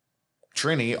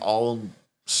Trini all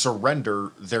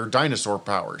surrender their dinosaur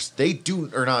powers. They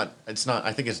do, or not, it's not,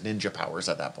 I think it's ninja powers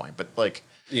at that point, but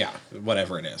Yeah,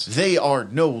 whatever it is. They are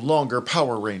no longer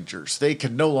Power Rangers. They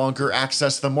can no longer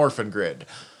access the Morphin grid.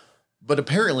 But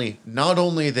apparently, not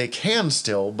only they can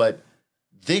still, but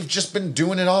they've just been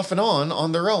doing it off and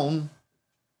on their own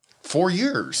for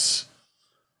years.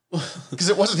 Because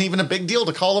it wasn't even a big deal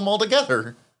to call them all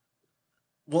together.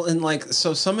 Well, and like,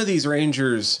 so some of these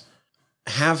Rangers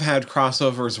have had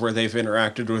crossovers where they've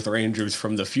interacted with Rangers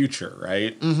from the future,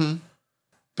 right? Mm-hmm.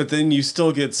 But then you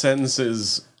still get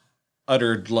sentences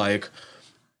uttered like,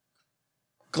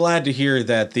 glad to hear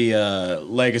that the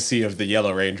legacy of the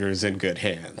Yellow Ranger is in good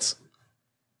hands.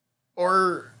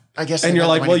 Or, I guess... And you're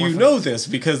like, well, you know this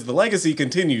because the legacy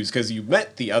continues because you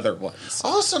met the other ones.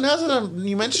 Also, now that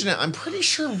you mention it, I'm pretty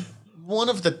sure one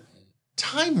of the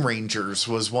Time Rangers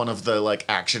was one of the, like,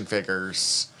 action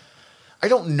figures. I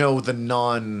don't know the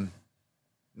non-Mighty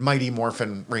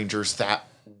Morphin Rangers that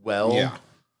well. Yeah.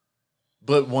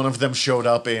 But one of them showed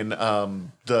up in a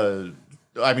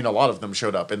lot of them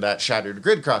showed up in that Shattered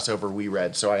Grid crossover we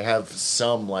read. So I have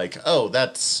some like, oh,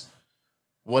 that's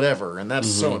whatever. And that's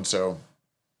so-and-so.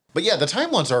 But yeah, the Time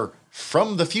ones are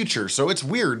from the future. So it's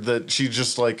weird that she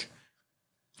just like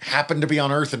happened to be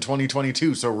on Earth in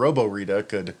 2022. So Robo-Rita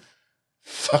could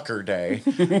fuck her day.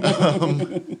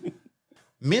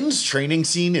 Min's training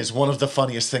scene is one of the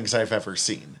funniest things I've ever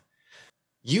seen.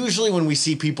 Usually when we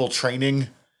see people training,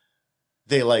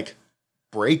 they like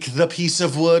break the piece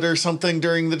of wood or something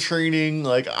during the training.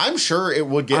 Like, I'm sure it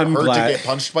would get hurt to get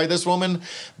punched by this woman,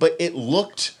 but it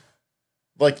looked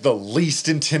like the least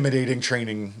intimidating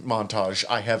training montage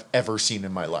I have ever seen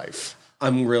in my life.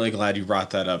 I'm really glad you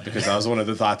brought that up because that was one of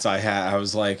the thoughts I had. I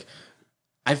was like,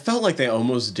 I felt like they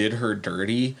almost did her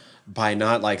dirty by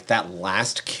not like that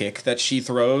last kick that she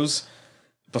throws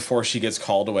before she gets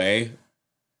called away.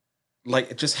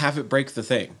 Like, just have it break the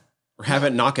thing. Or have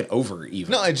it knock it over,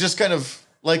 even. No, it's just kind of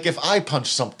like if I punch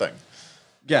something.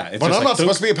 Yeah. It's but just I'm not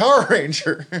supposed to be a Power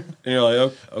Ranger. And you're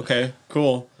like, okay,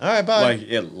 cool. All right, bye. Like,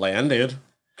 it landed.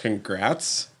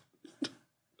 Congrats.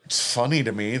 It's funny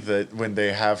to me that when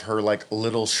they have her, like,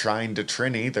 little shrine to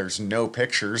Trini, there's no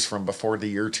pictures from before the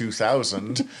year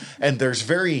 2000. And there's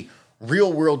very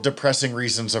real-world depressing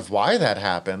reasons of why that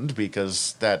happened,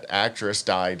 because that actress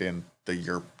died in the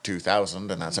year 2000,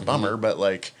 and that's a bummer. But,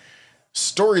 like...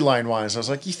 storyline wise, I was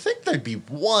like, you think there'd be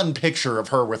one picture of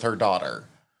her with her daughter.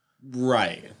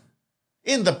 Right.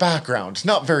 In the background,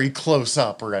 not very close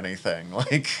up or anything.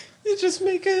 Like, you just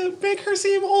make her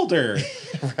seem older.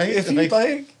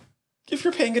 Right? If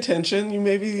you're paying attention, you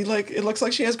maybe like, it looks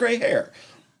like she has gray hair.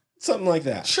 Something like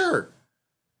that. Sure.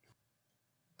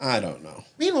 I don't know.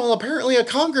 Meanwhile, apparently a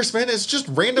congressman is just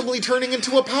randomly turning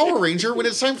into a Power Ranger when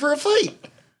it's time for a fight.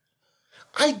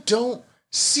 I don't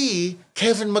see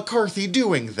Kevin McCarthy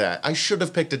doing that. I should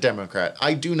have picked a Democrat.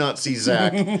 I do not see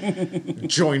Zach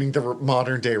joining the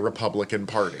modern day Republican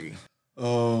Party.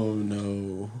 Oh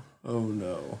no. Oh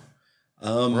no.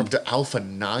 We're up to Alpha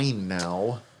 9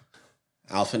 now.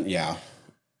 Yeah.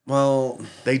 Well,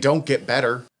 they don't get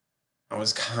better. I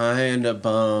was kind of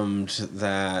bummed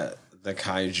that the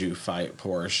kaiju fight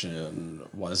portion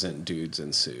wasn't dudes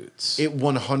in suits. It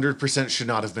 100% should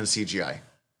not have been CGI.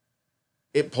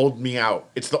 It pulled me out.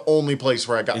 It's the only place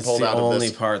where I got pulled out of this.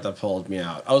 It's the only part that pulled me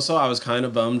out. Also, I was kind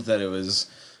of bummed that it was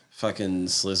fucking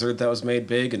Slizzard that was made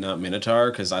big and not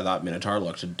Minotaur, because I thought Minotaur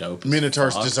looked dope.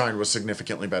 Minotaur's design was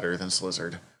significantly better than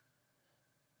Slizzard.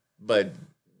 But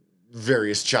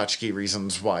various tchotchke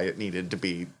reasons why it needed to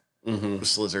be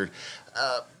Slizzard.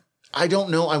 I don't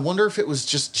know. I wonder if it was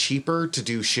just cheaper to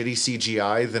do shitty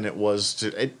CGI than it was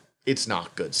to... It's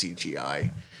not good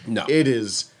CGI. No. It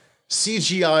is...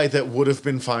 CGI that would have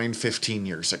been fine 15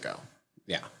 years ago.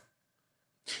 Yeah.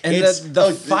 And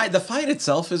the fight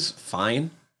itself is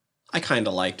fine. I kind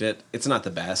of liked it. It's not the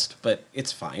best, but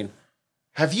it's fine.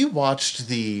 Have you watched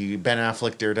the Ben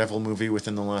Affleck Daredevil movie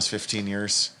within the last 15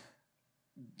 years?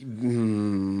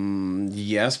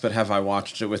 Yes, but have I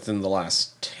watched it within the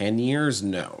last 10 years?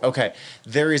 No. Okay.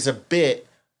 There is a bit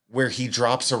where he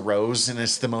drops a rose, and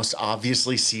it's the most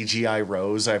obviously CGI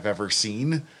rose I've ever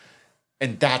seen.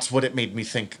 And that's what it made me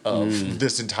think of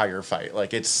this entire fight.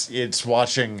 Like, it's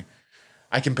watching...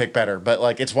 I can pick better, but,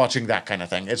 like, it's watching that kind of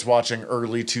thing. It's watching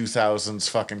early 2000s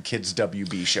fucking kids'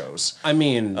 WB shows. I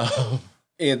mean,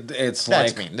 it's that's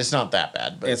like... mean. It's not that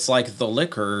bad, but... It's like the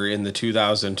liquor in the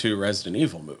 2002 Resident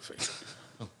Evil movie.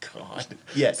 Oh, God.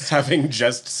 Yes. Having had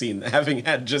just seen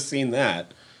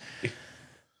that,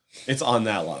 it's on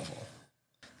that level.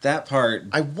 That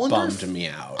part bummed me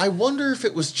out. I wonder if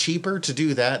it was cheaper to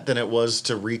do that than it was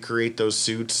to recreate those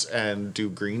suits and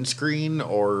do green screen,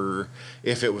 or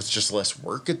if it was just less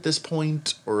work at this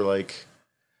point, or like...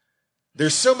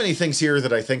 There's so many things here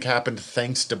that I think happened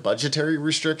thanks to budgetary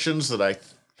restrictions that I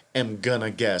am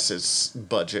gonna guess it's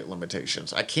budget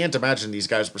limitations. I can't imagine these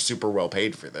guys were super well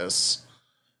paid for this.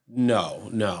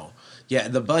 No. Yeah,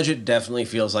 the budget definitely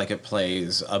feels like it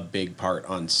plays a big part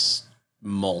on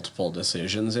multiple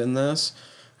decisions in this,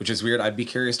 which is weird. I'd be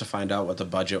curious to find out what the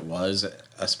budget was,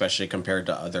 especially compared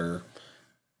to other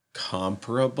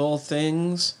comparable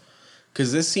things.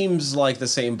 Because this seems like the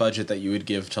same budget that you would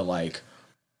give to, like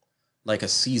a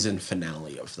season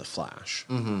finale of The Flash.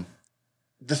 Mm-hmm.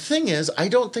 The thing is, I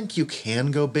don't think you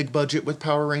can go big budget with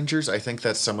Power Rangers. I think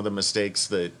that's some of the mistakes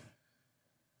that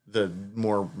the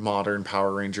more modern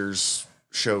Power Rangers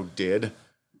show did.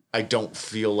 I don't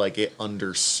feel like it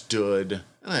understood.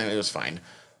 It was fine,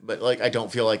 but like I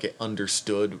don't feel like it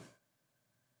understood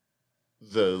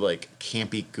the like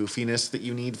campy goofiness that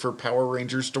you need for Power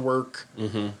Rangers to work.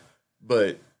 Mm-hmm.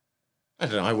 But I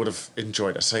don't know. I would have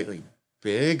enjoyed a slightly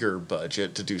bigger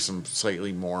budget to do some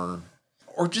slightly more,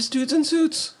 or just dudes in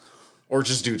suits,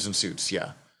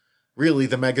 Yeah. Really,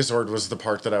 the Megazord was the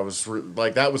part that I was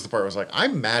like. That was the part I was like,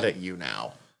 I'm mad at you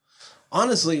now.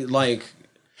 Honestly, like,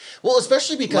 well,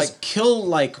 especially because like kill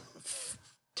like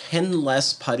 10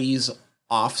 less putties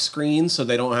off screen so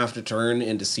they don't have to turn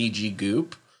into CG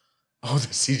goop. Oh, the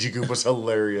CG goop was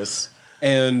hilarious.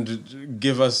 And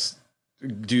give us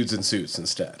dudes in suits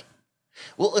instead.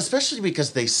 Well, especially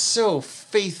because they so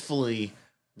faithfully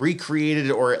recreated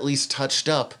or at least touched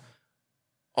up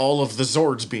all of the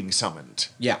Zords being summoned.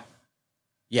 Yeah.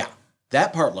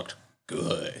 That part looked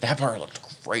good. That part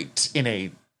looked great in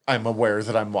a I'm aware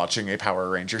that I'm watching a Power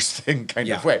Rangers thing kind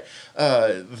of way.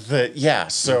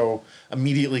 So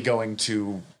immediately going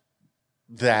to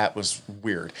that was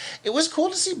weird. It was cool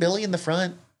to see Billy in the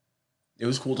front. It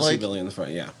was cool to see Billy in the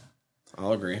front, yeah.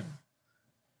 I'll agree.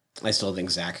 I still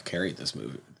think Zach carried this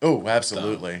movie. Oh,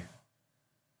 absolutely.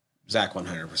 Zach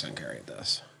 100% carried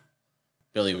this.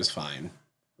 Billy was fine.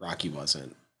 Rocky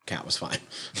wasn't. Kat was fine.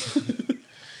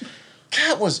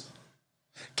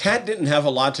 Kat didn't have a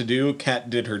lot to do. Kat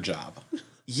did her job.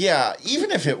 Yeah,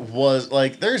 even if it was,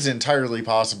 like, there's entirely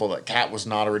possible that Kat was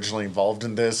not originally involved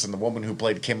in this, and the woman who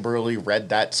played Kimberly read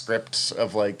that script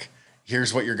of, like,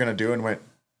 here's what you're going to do, and went,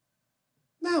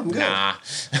 no, I'm good. Nah.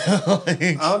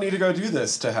 I don't need to go do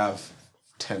this to have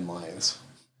 10 lines.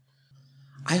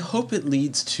 I hope it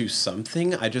leads to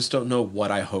something. I just don't know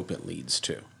what I hope it leads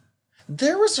to.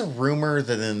 There was a rumor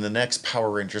that in the next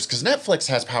Power Rangers, because Netflix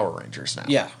has Power Rangers now.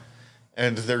 Yeah.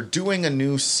 And they're doing a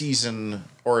new season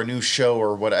or a new show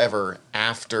or whatever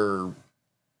after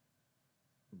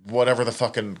whatever the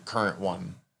fucking current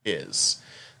one is.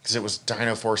 Because it was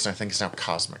Dino Force and I think it's now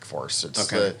Cosmic Force. It's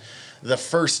the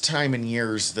first time in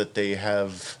years that they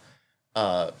have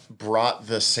brought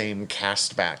the same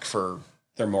cast back for...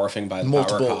 They're morphing by the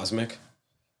power of Cosmic.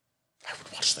 I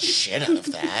would watch the shit out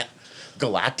of that.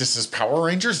 Galactus's Power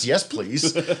Rangers? Yes,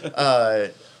 please.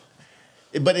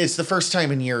 But it's the first time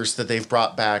in years that they've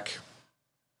brought back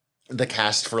the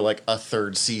cast for like a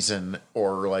third season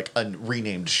or like a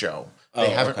renamed show. They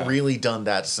haven't really done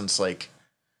that since like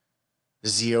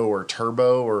Zeo or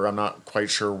Turbo, or I'm not quite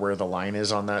sure where the line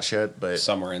is on that shit, but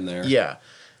somewhere in there. Yeah.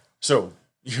 So,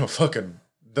 fucking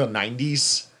the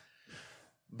 90s.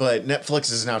 But Netflix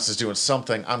has announced it's doing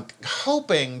something. I'm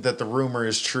hoping that the rumor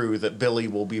is true that Billy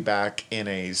will be back in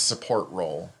a support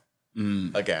role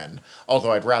again.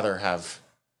 Although I'd rather have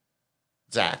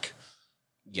Zach.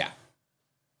 Yeah.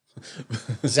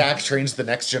 Zach trains the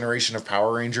next generation of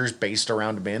Power Rangers based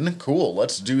around Min. Cool,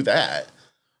 let's do that.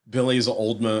 Billy's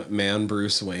old man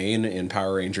Bruce Wayne in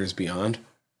Power Rangers Beyond.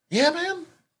 Yeah, man.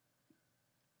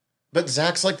 But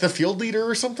Zach's like the field leader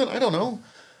or something? I don't know.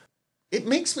 It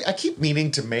makes me... I keep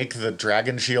meaning to make the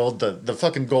dragon shield, the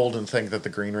fucking golden thing that the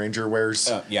Green Ranger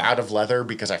wears out of leather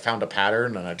because I found a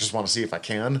pattern and I just want to see if I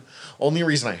can. Only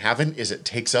reason I haven't is it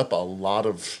takes up a lot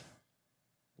of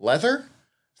leather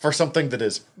for something that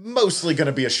is mostly going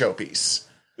to be a showpiece.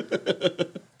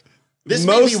 This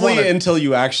mostly until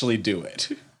you actually do it.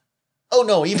 Oh,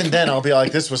 no, even then I'll be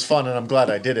like, this was fun and I'm glad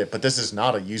I did it, but this is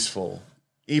not a useful...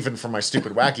 Even for my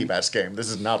stupid Wacky Bats game, this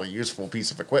is not a useful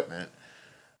piece of equipment.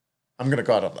 I'm going to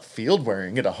go out on the field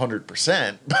wearing it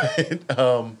 100%,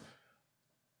 but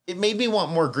it made me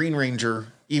want more Green Ranger,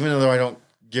 even though I don't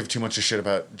give too much a shit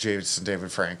about Jason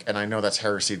David Frank. And I know that's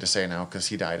heresy to say now because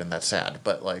he died and that's sad,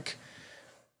 but like,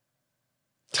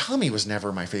 Tommy was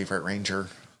never my favorite Ranger.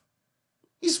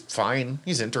 He's fine.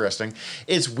 He's interesting.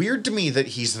 It's weird to me that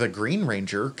he's the Green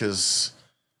Ranger because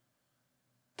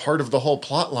part of the whole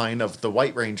plot line of the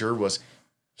White Ranger was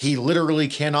he literally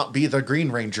cannot be the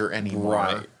Green Ranger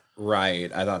anymore.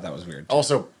 Right. I thought that was weird too.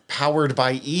 Also powered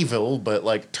by evil, but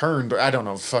like turned, I don't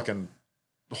know, fucking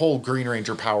whole Green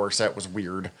Ranger power set was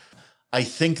weird. I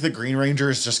think the Green Ranger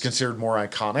is just considered more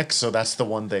iconic, so that's the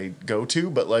one they go to,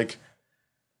 but like...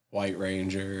 White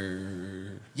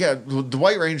Ranger. Yeah, the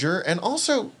White Ranger, and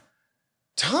also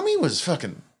Tommy was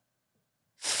fucking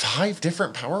 5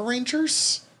 different Power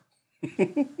Rangers?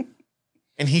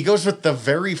 And he goes with the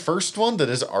very first one that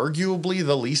is arguably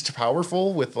the least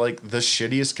powerful with, like, the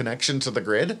shittiest connection to the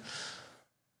grid.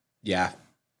 Yeah,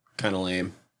 kind of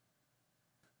lame.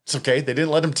 It's okay, they didn't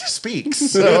let him speak,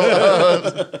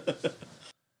 so...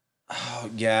 Oh,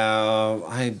 yeah,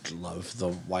 I love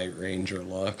the White Ranger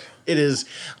look. It is...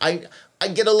 I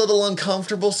get a little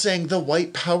uncomfortable saying the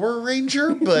White Power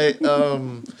Ranger, but...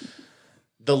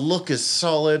 The look is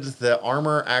solid. The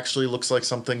armor actually looks like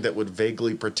something that would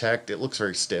vaguely protect. It looks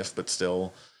very stiff, but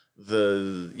still,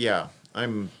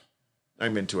 I'm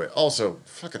into it. Also,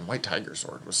 fucking White Tiger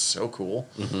Sword was so cool.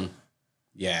 Mm-hmm.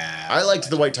 Yeah, I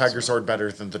liked the White Tiger Sword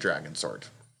better than the Dragon Sword.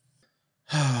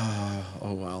 Oh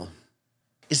well.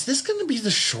 Is this going to be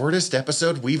the shortest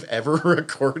episode we've ever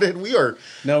recorded?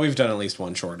 No, we've done at least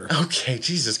one shorter. Okay,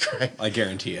 Jesus Christ. I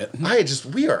guarantee it.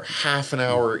 We are half an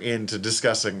hour into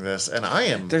discussing this, and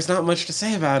There's not much to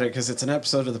say about it, because it's an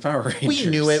episode of the Power Rangers. We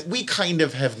knew it. We kind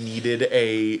of have needed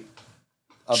a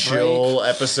chill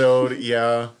break. Episode,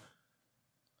 yeah.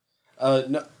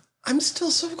 No, I'm still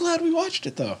so glad we watched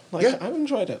it, though. Yeah. I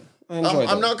enjoyed it.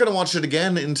 I'm not going to watch it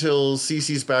again until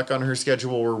Cece's back on her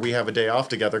schedule where we have a day off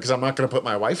together, because I'm not going to put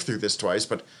my wife through this twice,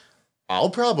 but I'll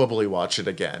probably watch it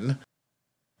again.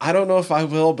 I don't know if I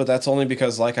will, but that's only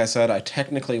because, like I said, I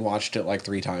technically watched it like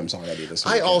 3 times already this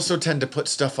week. I also tend to put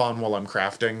stuff on while I'm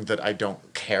crafting that I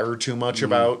don't care too much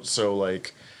about, so,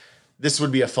 like, this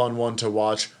would be a fun one to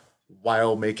watch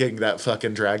while making that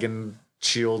fucking dragon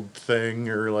shield thing,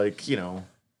 or, like, you know,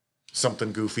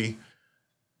 something goofy.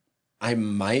 I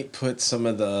might put some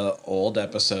of the old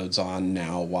episodes on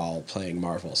now while playing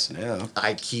Marvel Snap.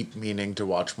 I keep meaning to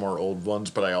watch more old ones,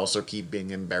 but I also keep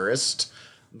being embarrassed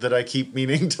that I keep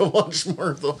meaning to watch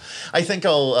more. I think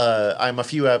I'm a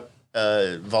few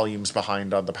volumes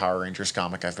behind on the Power Rangers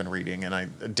comic I've been reading, and I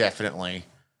definitely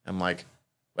am like,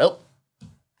 well,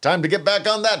 time to get back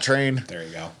on that train. There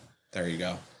you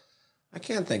go. I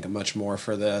can't think of much more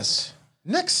for this.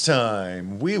 Next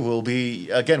time, we will be...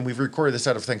 Again, we've recorded this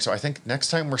out of things, so I think next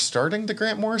time we're starting the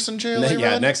Grant Morrison JLA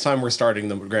Yeah, run? next time we're starting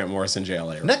the Grant Morrison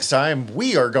JLA run. Next time,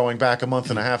 we are going back a month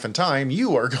and a half in time.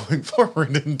 You are going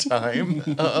forward in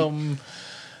time.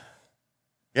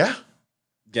 Yeah.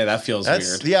 Yeah, that feels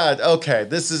weird. Yeah, okay.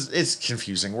 It's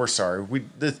confusing. We're sorry.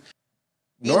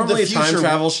 Normally, time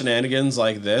travel shenanigans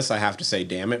like this, I have to say,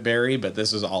 damn it, Barry, but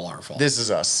this is all our fault. This is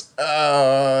us.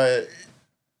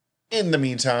 In the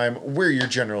meantime, we're your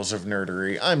generals of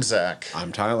nerdery. I'm Zach.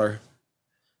 I'm Tyler.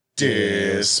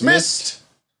 Dismissed.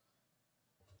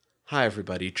 Hi,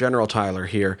 everybody. General Tyler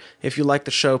here. If you like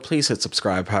the show, please hit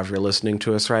subscribe however you're listening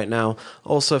to us right now.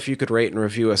 Also, if you could rate and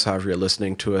review us however you're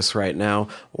listening to us right now,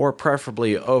 or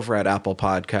preferably over at Apple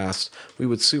Podcasts, we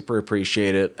would super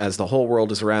appreciate it, as the whole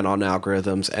world is ran on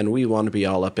algorithms, and we want to be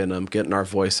all up in them, getting our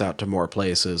voice out to more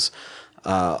places.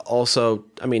 Also,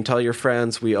 tell your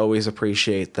friends. We always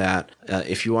appreciate that.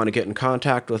 If you want to get in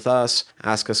contact with us,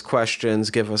 ask us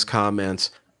questions, give us comments,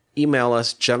 email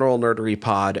us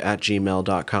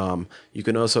generalnerderypod@gmail.com. You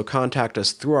can also contact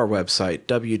us through our website,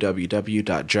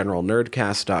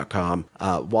 www.generalnerdcast.com.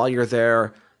 While you're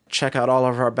there, check out all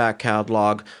of our back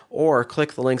catalog, or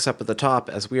click the links up at the top,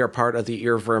 as we are part of the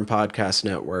Earworm Podcast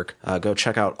Network. Go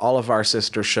check out all of our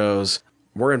sister shows.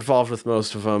 We're involved with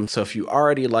most of them, so if you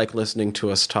already like listening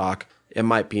to us talk, it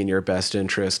might be in your best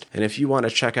interest. And if you want to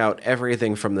check out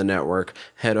everything from the network,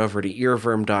 head over to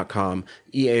earworm.com,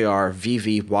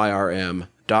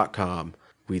 EARVVYRM.com.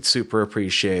 We'd super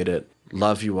appreciate it.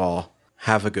 Love you all.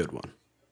 Have a good one.